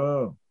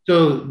 Oh.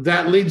 So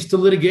that leads to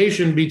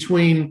litigation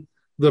between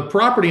the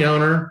property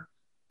owner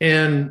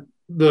and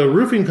the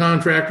roofing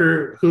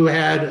contractor who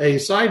had a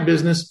side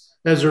business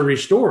as a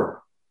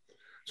restorer.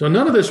 So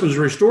none of this was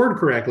restored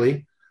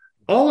correctly.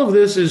 All of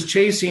this is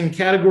chasing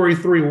Category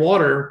 3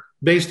 water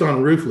based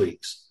on roof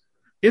leaks.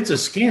 It's a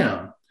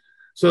scam.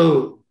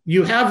 So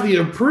you have the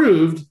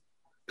approved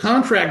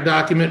contract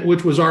document,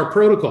 which was our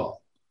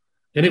protocol,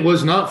 and it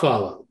was not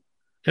followed.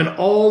 And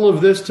all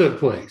of this took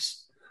place.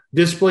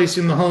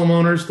 Displacing the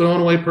homeowners,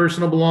 throwing away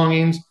personal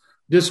belongings,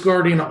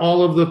 discarding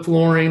all of the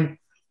flooring,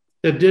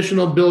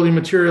 additional building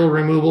material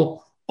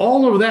removal.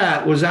 All of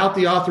that was out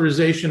the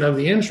authorization of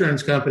the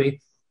insurance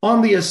company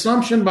on the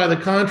assumption by the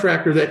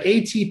contractor that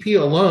ATP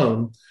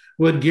alone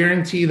would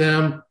guarantee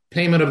them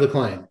payment of the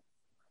claim.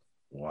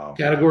 Wow.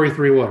 Category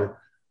 3 water.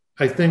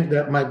 I think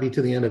that might be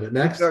to the end of it.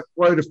 Next. Got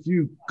quite a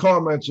few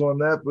comments on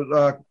that,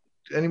 but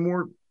any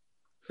more?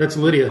 That's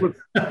Lydia. Flip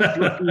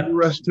through the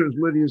rest to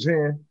Lydia's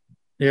hand.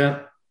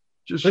 Yeah.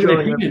 Just Look,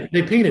 showing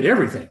they painted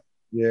everything.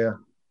 Yeah.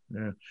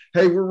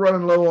 Hey, we're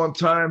running low on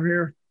time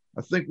here.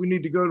 I think we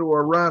need to go to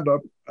our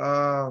roundup.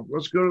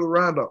 Let's go to the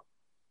roundup.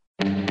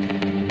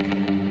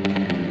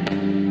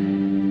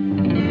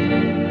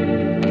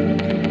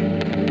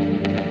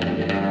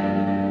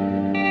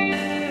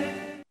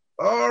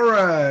 All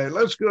right,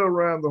 let's go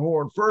around the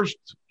horn. First,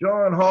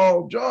 John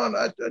Hall. John,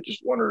 I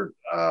just wonder,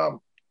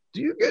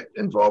 do you get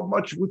involved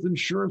much with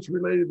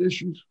insurance-related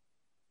issues?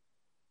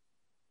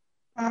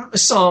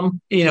 Some,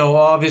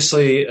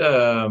 obviously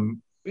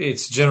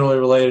it's generally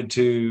related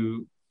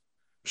to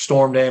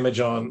storm damage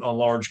on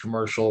large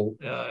commercial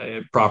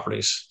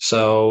properties.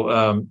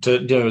 So to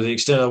the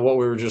extent of what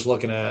we were just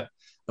looking at,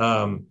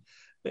 I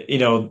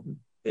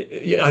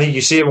think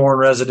you see it more in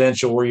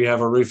residential where you have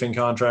a roofing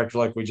contractor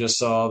like we just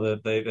saw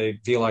that they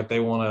feel like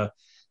they want to,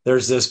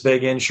 there's this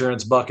big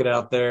insurance bucket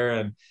out there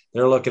and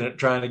they're looking at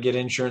trying to get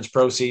insurance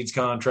proceeds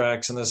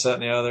contracts and this, that,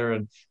 and the other.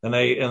 And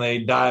they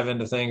dive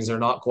into things they're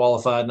not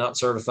qualified, not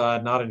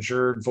certified, not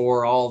insured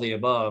for, all the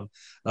above.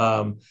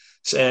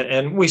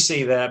 And we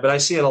see that, but I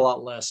see it a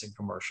lot less in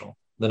commercial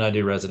than I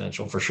do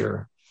residential for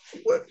sure.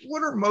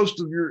 What are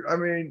most of your,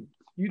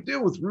 you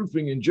deal with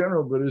roofing in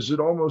general, but is it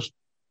almost,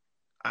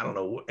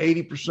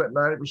 80%,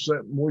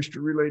 90%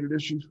 moisture related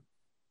issues?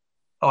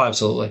 Oh,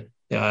 absolutely.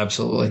 Yeah,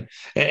 absolutely.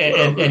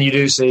 And you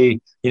do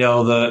see,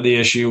 the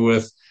issue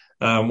with,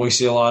 we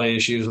see a lot of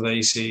issues with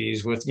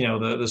ACs, with,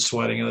 the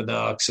sweating of the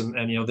ducts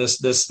and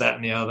this, that,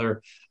 and the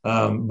other.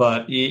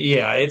 But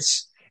yeah,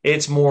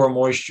 it's more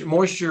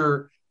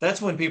moisture.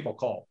 That's when people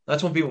call.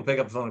 That's when people pick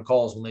up the phone and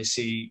calls when they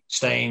see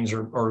stains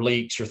or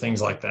leaks or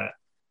things like that.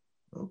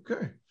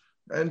 Okay.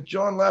 And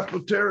John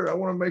Laplater, I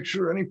want to make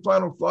sure, any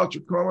final thoughts or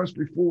comments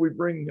before we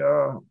bring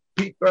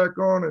Pete back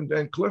on and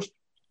then Cliff?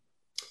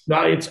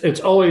 No,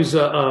 it's always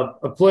a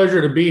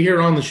pleasure to be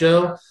here on the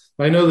show.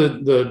 I know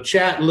that the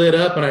chat lit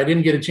up and I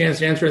didn't get a chance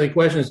to answer any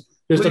questions.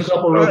 Just a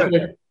couple real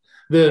quick.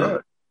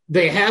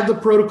 They had the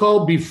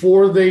protocol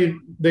before they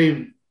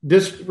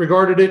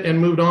disregarded it and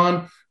moved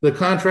on. The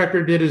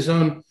contractor did his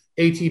own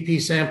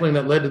ATP sampling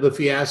that led to the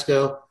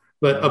fiasco.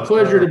 But a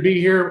pleasure to be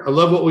here. I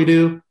love what we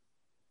do.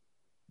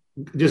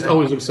 Just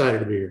always excited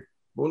to be here.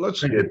 Well,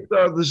 let's get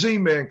the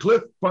Z-Man.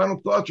 Cliff, final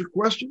thoughts or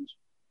questions?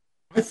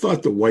 I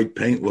thought the white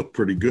paint looked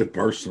pretty good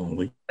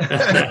personally. But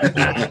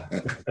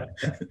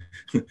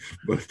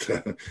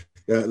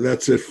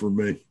that's it for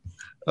me.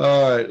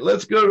 All right,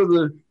 let's go to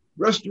the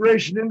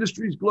Restoration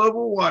Industries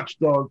Global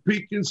Watchdog,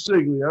 Pete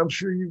Consigli. I'm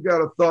sure you've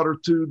got a thought or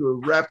two to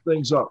wrap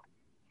things up.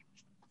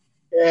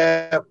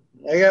 Yeah,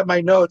 I got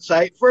my notes.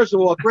 First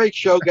of all, great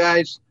show,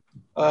 guys.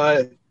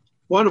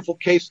 Wonderful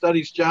case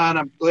studies, John.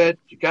 I'm glad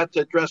you got to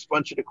address a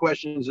bunch of the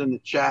questions in the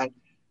chat.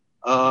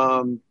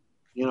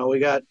 We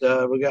got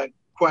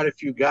quite a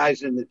few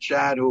guys in the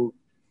chat who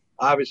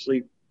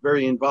obviously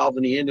very involved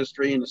in the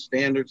industry and the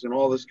standards and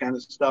all this kind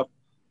of stuff,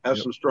 have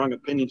some strong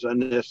opinions on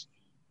this.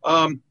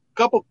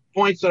 Couple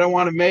points that I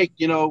want to make.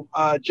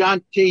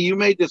 John T., you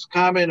made this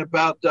comment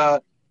about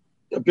the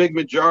big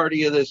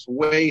majority of this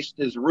waste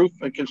is roof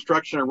and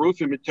construction and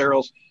roofing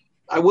materials.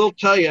 I will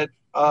tell you,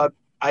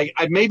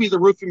 maybe the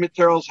roofing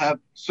materials have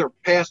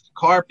surpassed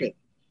carpet,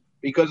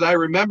 because I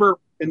remember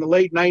in the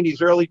late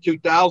 90s, early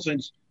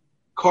 2000s,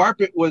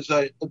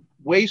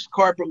 waste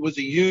carpet was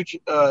a huge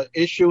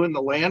issue in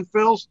the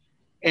landfills.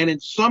 And in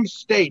some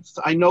states,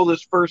 I know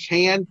this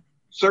firsthand,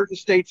 certain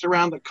states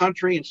around the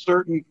country and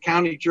certain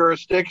county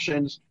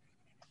jurisdictions,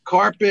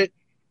 carpet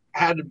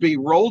had to be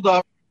rolled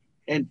up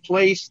and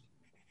placed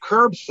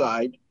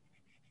curbside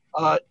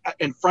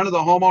in front of the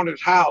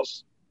homeowner's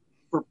house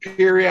for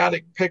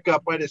periodic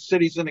pickup by the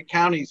cities and the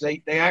counties.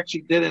 They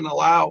actually didn't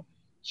allow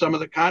some of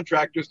the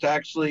contractors to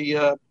actually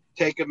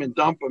take them and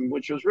dump them,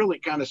 which was really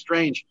kind of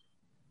strange.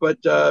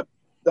 But the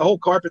whole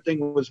carpet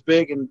thing was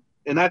big, and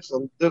there's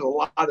a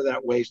lot of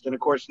that waste. And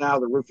of course now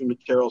the roofing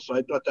materials. So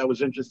I thought that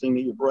was interesting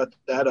that you brought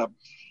that up.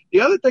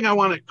 The other thing I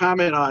want to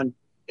comment on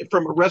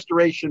from a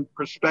restoration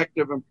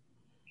perspective, and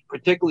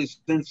particularly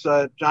since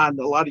John,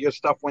 a lot of your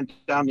stuff went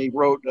down the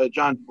road,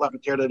 John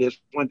Laplater, that is,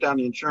 went down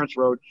the insurance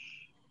road.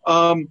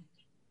 For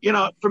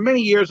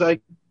many years, as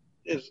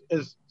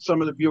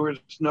some of the viewers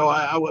know,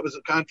 I was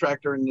a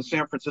contractor in the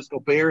San Francisco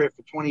Bay Area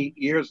for 20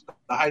 years,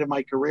 the height of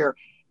my career.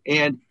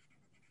 And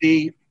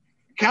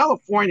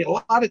California, a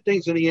lot of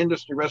things in the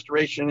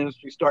restoration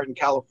industry start in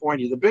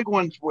California. The big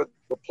ones were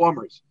the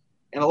plumbers.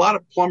 And a lot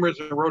of plumbers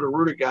and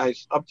Roto-Rooter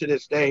guys up to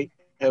this day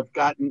have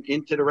gotten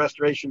into the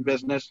restoration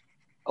business.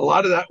 A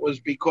lot of that was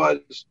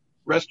because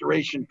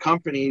restoration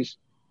companies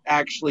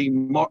actually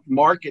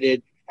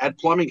marketed at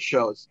plumbing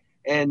shows.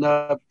 And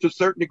to a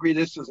certain degree,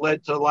 this has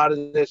led to a lot of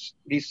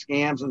these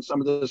scams and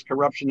some of this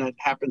corruption that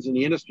happens in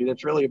the industry.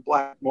 That's really a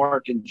black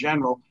mark in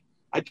general.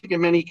 I think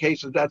in many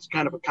cases that's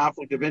kind of a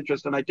conflict of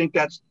interest, and I think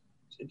that's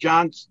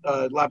John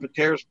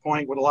Lapetiere's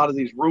point. With a lot of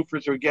these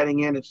roofers who are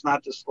getting in, it's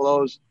not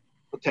disclosed.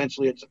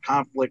 Potentially, it's a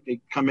conflict.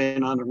 They come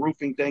in on the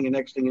roofing thing, and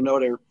next thing you know,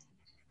 they're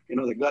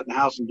gutting the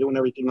house and doing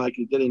everything like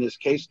he did in his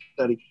case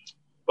study.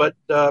 But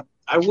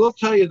I will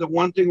tell you the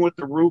one thing with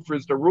the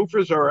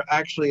roofers are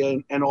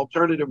actually an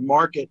alternative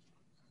market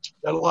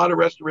that a lot of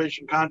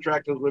restoration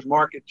contractors would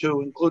market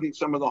to, including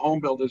some of the home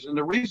builders. And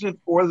the reason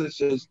for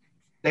this is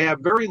they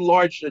have very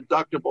large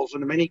deductibles,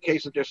 and in many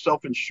cases they're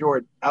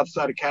self-insured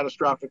outside of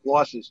catastrophic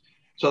losses.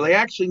 So they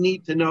actually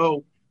need to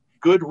know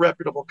good,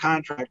 reputable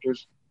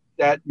contractors,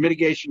 that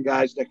mitigation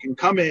guys that can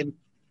come in.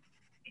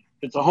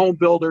 It's a home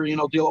builder,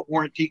 deal with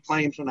warranty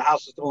claims when the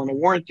house is still in a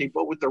warranty.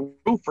 But with the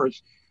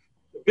roofers,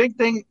 the big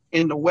thing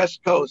in the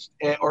West Coast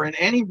or in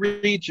any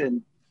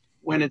region,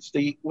 when it's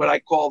what I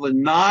call the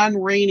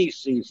non-rainy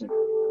season,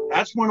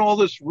 that's when all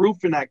this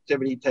roofing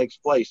activity takes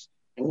place.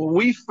 And what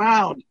we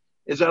found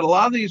is that a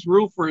lot of these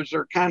roofers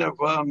are kind of,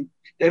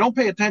 they don't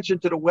pay attention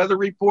to the weather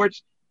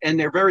reports, and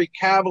they're very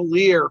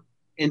cavalier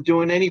in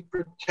doing any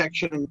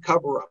protection and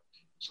cover-up.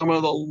 Some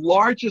of the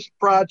largest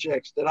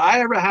projects that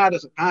I ever had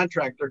as a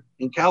contractor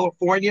in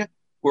California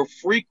were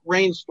freak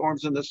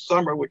rainstorms in the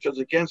summer, which was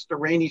against the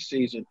rainy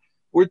season.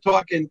 We're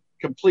talking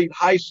complete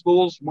high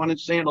schools, one in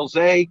San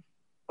Jose,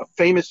 a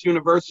famous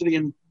university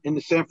in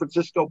the San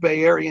Francisco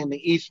Bay Area in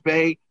the East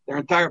Bay. Their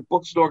entire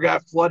bookstore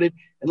got flooded.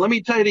 And let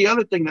me tell you the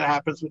other thing that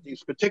happens with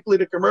these,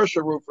 particularly the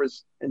commercial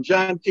roofers, and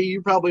John T.,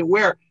 you're probably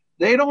aware,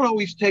 they don't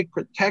always take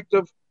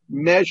protective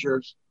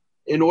measures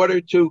in order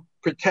to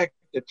protect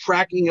the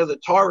tracking of the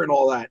tar and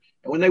all that.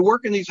 And when they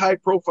work in these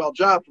high-profile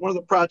jobs, one of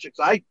the projects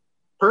I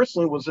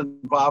personally was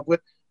involved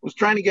with was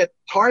trying to get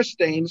tar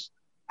stains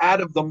out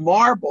of the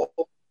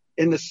marble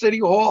in the City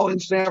Hall in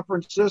San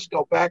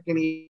Francisco back in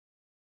the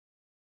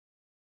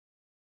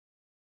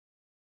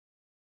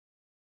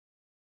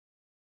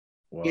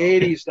Wow.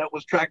 80s that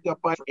was tracked up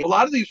by a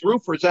lot of these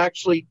roofers.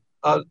 Actually,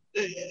 even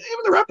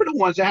the reputable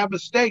ones, they have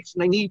mistakes,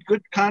 and they need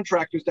good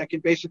contractors that can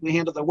basically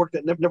handle the work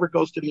that never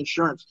goes to the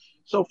insurance.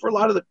 So for a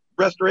lot of the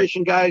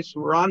restoration guys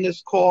who are on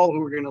this call,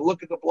 who are going to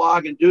look at the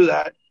blog and do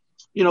that,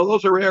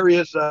 those are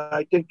areas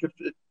I think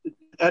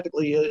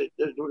ethically,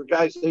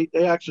 guys,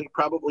 they actually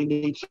probably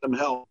need some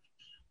help.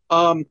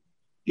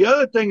 The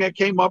other thing that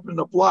came up in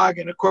the blog,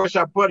 and of course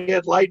our buddy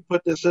Ed Light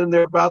put this in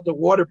there about the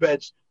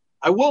waterbeds.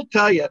 I will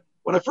tell you,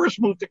 when I first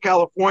moved to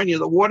California,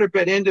 the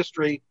waterbed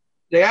industry,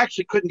 they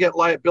actually couldn't get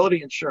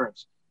liability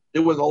insurance.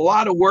 There was a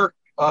lot of work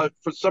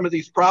for some of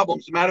these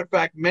problems. As a matter of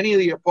fact, many of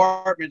the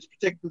apartments,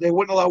 particularly, they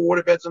wouldn't allow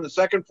waterbeds on the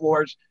second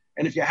floors.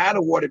 And if you had a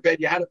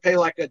waterbed, you had to pay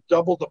like a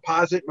double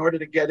deposit in order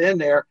to get in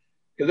there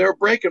because they were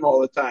breaking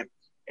all the time.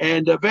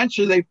 And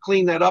eventually they've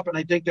cleaned that up, and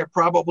I think they're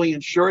probably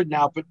insured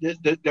now, but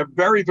they're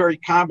very, very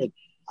common.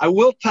 I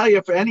will tell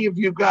you, for any of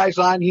you guys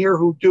on here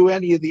who do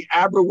any of the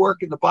ABRA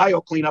work and the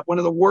bio cleanup, one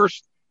of the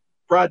worst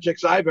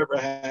projects I've ever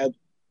had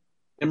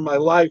in my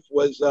life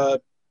was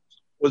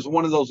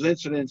one of those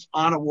incidents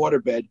on a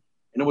waterbed,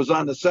 and it was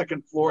on the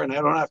second floor. And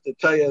I don't have to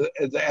tell you,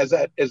 as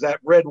that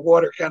red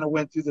water kind of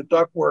went through the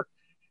ductwork,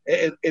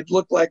 it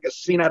looked like a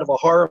scene out of a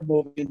horror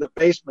movie in the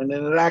basement.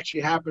 And it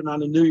actually happened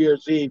on a New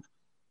Year's Eve.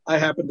 I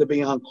happened to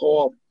be on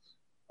call.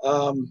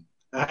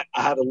 I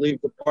had to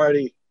leave the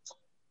party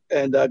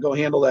and go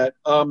handle that.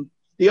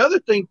 The other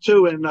thing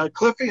too, and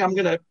Cliffy, I'm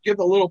going to give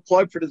a little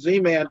plug for the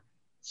Z-Man.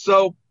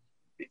 So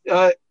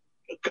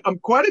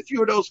quite a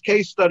few of those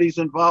case studies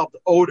involved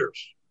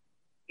odors.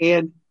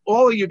 And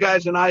all of you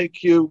guys in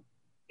IAQ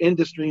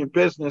industry and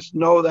business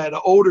know that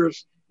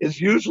odors is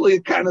usually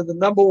kind of the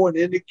number one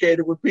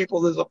indicator when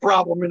there's a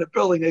problem in a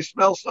building. They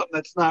smell something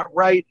that's not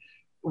right,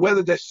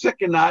 whether they're sick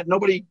or not.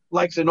 Nobody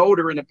likes an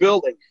odor in a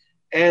building.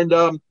 And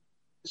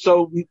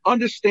so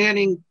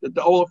understanding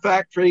the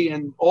olfactory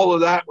and all of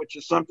that, which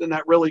is something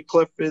that really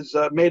Cliff has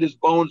made his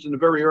bones in the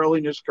very early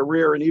in his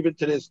career. And even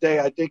to this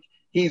day, I think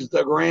he's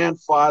the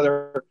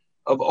grandfather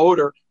of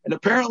odor. And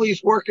apparently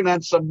he's working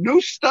on some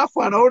new stuff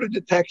on odor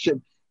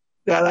detection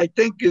that I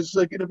think is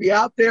going to be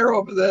out there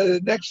over the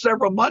next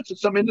several months at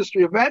some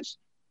industry events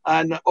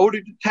on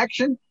odor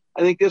detection.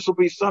 I think this will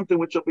be something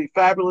which will be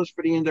fabulous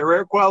for the indoor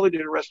air quality.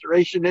 The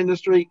restoration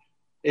industry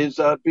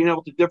is being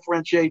able to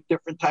differentiate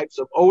different types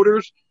of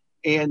odors.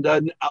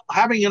 And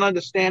having an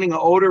understanding of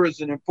odor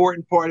is an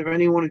important part of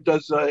anyone who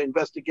does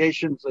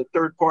investigations,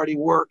 third-party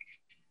work,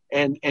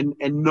 and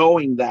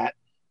knowing that.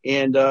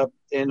 And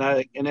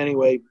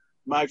anyway,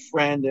 my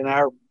friend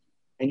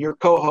and your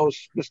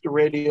co-host, Mr.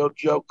 Radio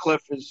Joe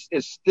Cliff,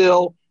 is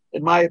still,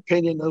 in my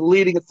opinion, the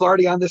leading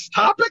authority on this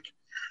topic.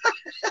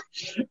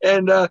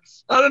 And I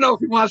don't know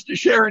if he wants to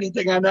share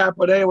anything on that,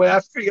 but anyway,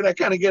 I figured I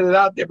kind of get it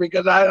out there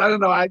because I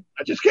don't know, I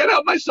just can't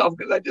help myself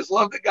because I just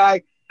love the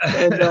guy.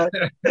 And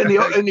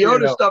the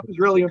odor stuff is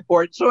really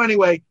important. So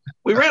anyway,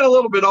 we ran a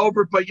little bit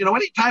over, but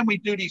anytime we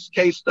do these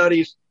case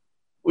studies,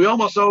 we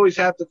almost always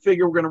have to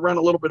figure we're going to run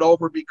a little bit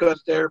over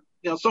because they're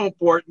so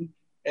important.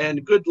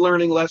 and good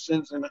learning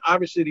lessons. And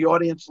obviously the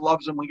audience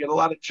loves them. We get a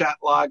lot of chat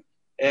log.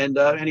 And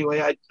anyway,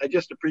 I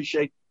just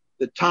appreciate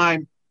the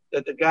time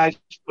that the guys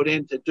put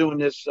into doing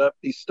this,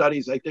 these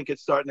studies. I think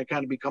it's starting to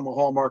kind of become a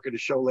hallmark of the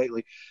show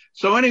lately.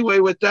 So anyway,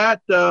 with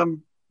that,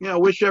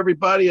 wish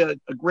everybody a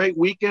great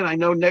weekend. I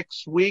know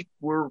next week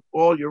we're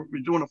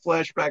doing a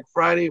Flashback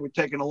Friday. We're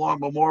taking a long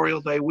Memorial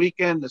Day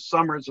weekend. The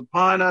summer is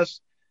upon us.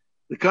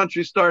 The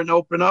country's starting to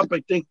open up.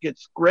 I think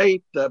it's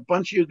great. A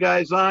bunch of you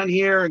guys on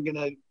here.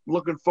 I'm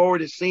looking forward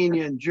to seeing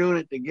you in June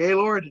at the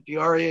Gaylord at the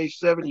REA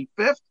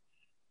 75th.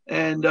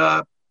 And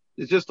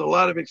there's just a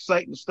lot of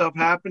exciting stuff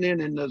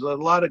happening, and there's a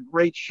lot of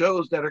great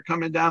shows that are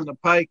coming down the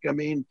pike. I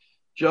mean,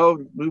 Joe,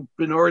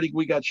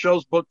 we got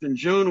shows booked in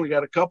June. We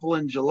got a couple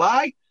in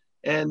July.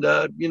 And,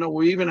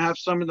 we even have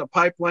some in the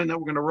pipeline that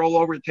we're going to roll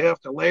over to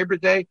after Labor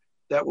Day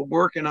that we're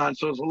working on.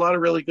 So there's a lot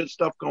of really good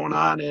stuff going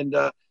on.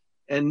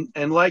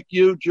 And like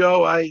you,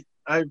 Joe, I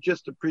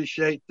just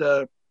appreciate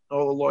all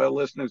the loyal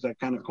listeners that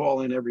kind of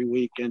call in every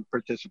week and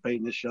participate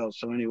in the show.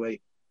 So anyway,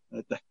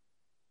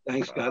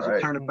 thanks, guys.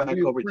 I'll turn it back over to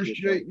you.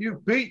 Appreciate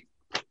you, Pete.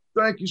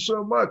 Thank you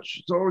so much.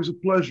 It's always a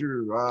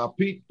pleasure.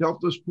 Pete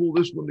helped us pull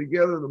this one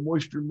together, the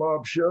Moisture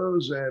Mob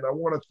shows. And I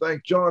want to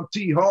thank John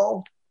T.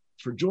 Hall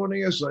for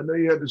joining us. I know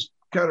you had to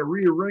kind of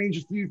rearrange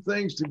a few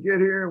things to get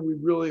here, and we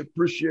really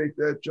appreciate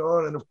that,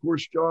 John. And of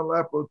course, John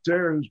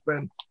Lapotere, who's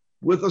been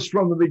with us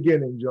from the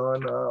beginning.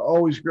 John,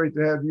 always great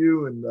to have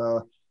you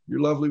and your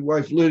lovely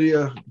wife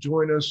Lydia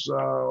join us,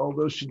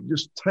 although she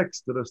just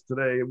texted us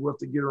today. We'll have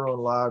to get her on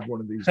live one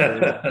of these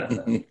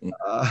days.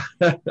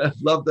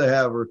 Love to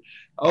have her.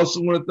 I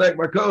also want to thank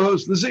my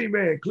co-host, the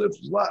Z-Man, Cliff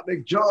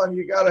Zlotnick. John,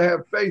 you got to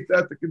have faith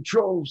at the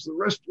controls, the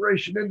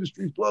restoration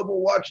industry's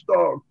global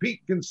watchdog,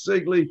 Pete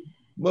Consigli.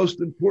 Most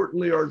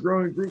importantly, our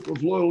growing group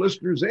of loyal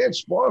listeners and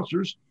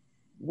sponsors.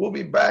 We'll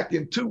be back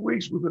in 2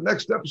 weeks with the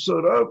next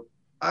episode of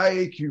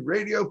IAQ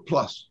Radio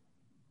Plus.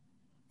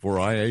 For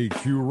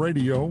IAQ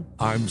Radio,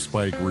 I'm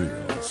Spike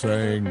Reel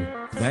saying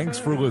thanks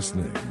for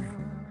listening.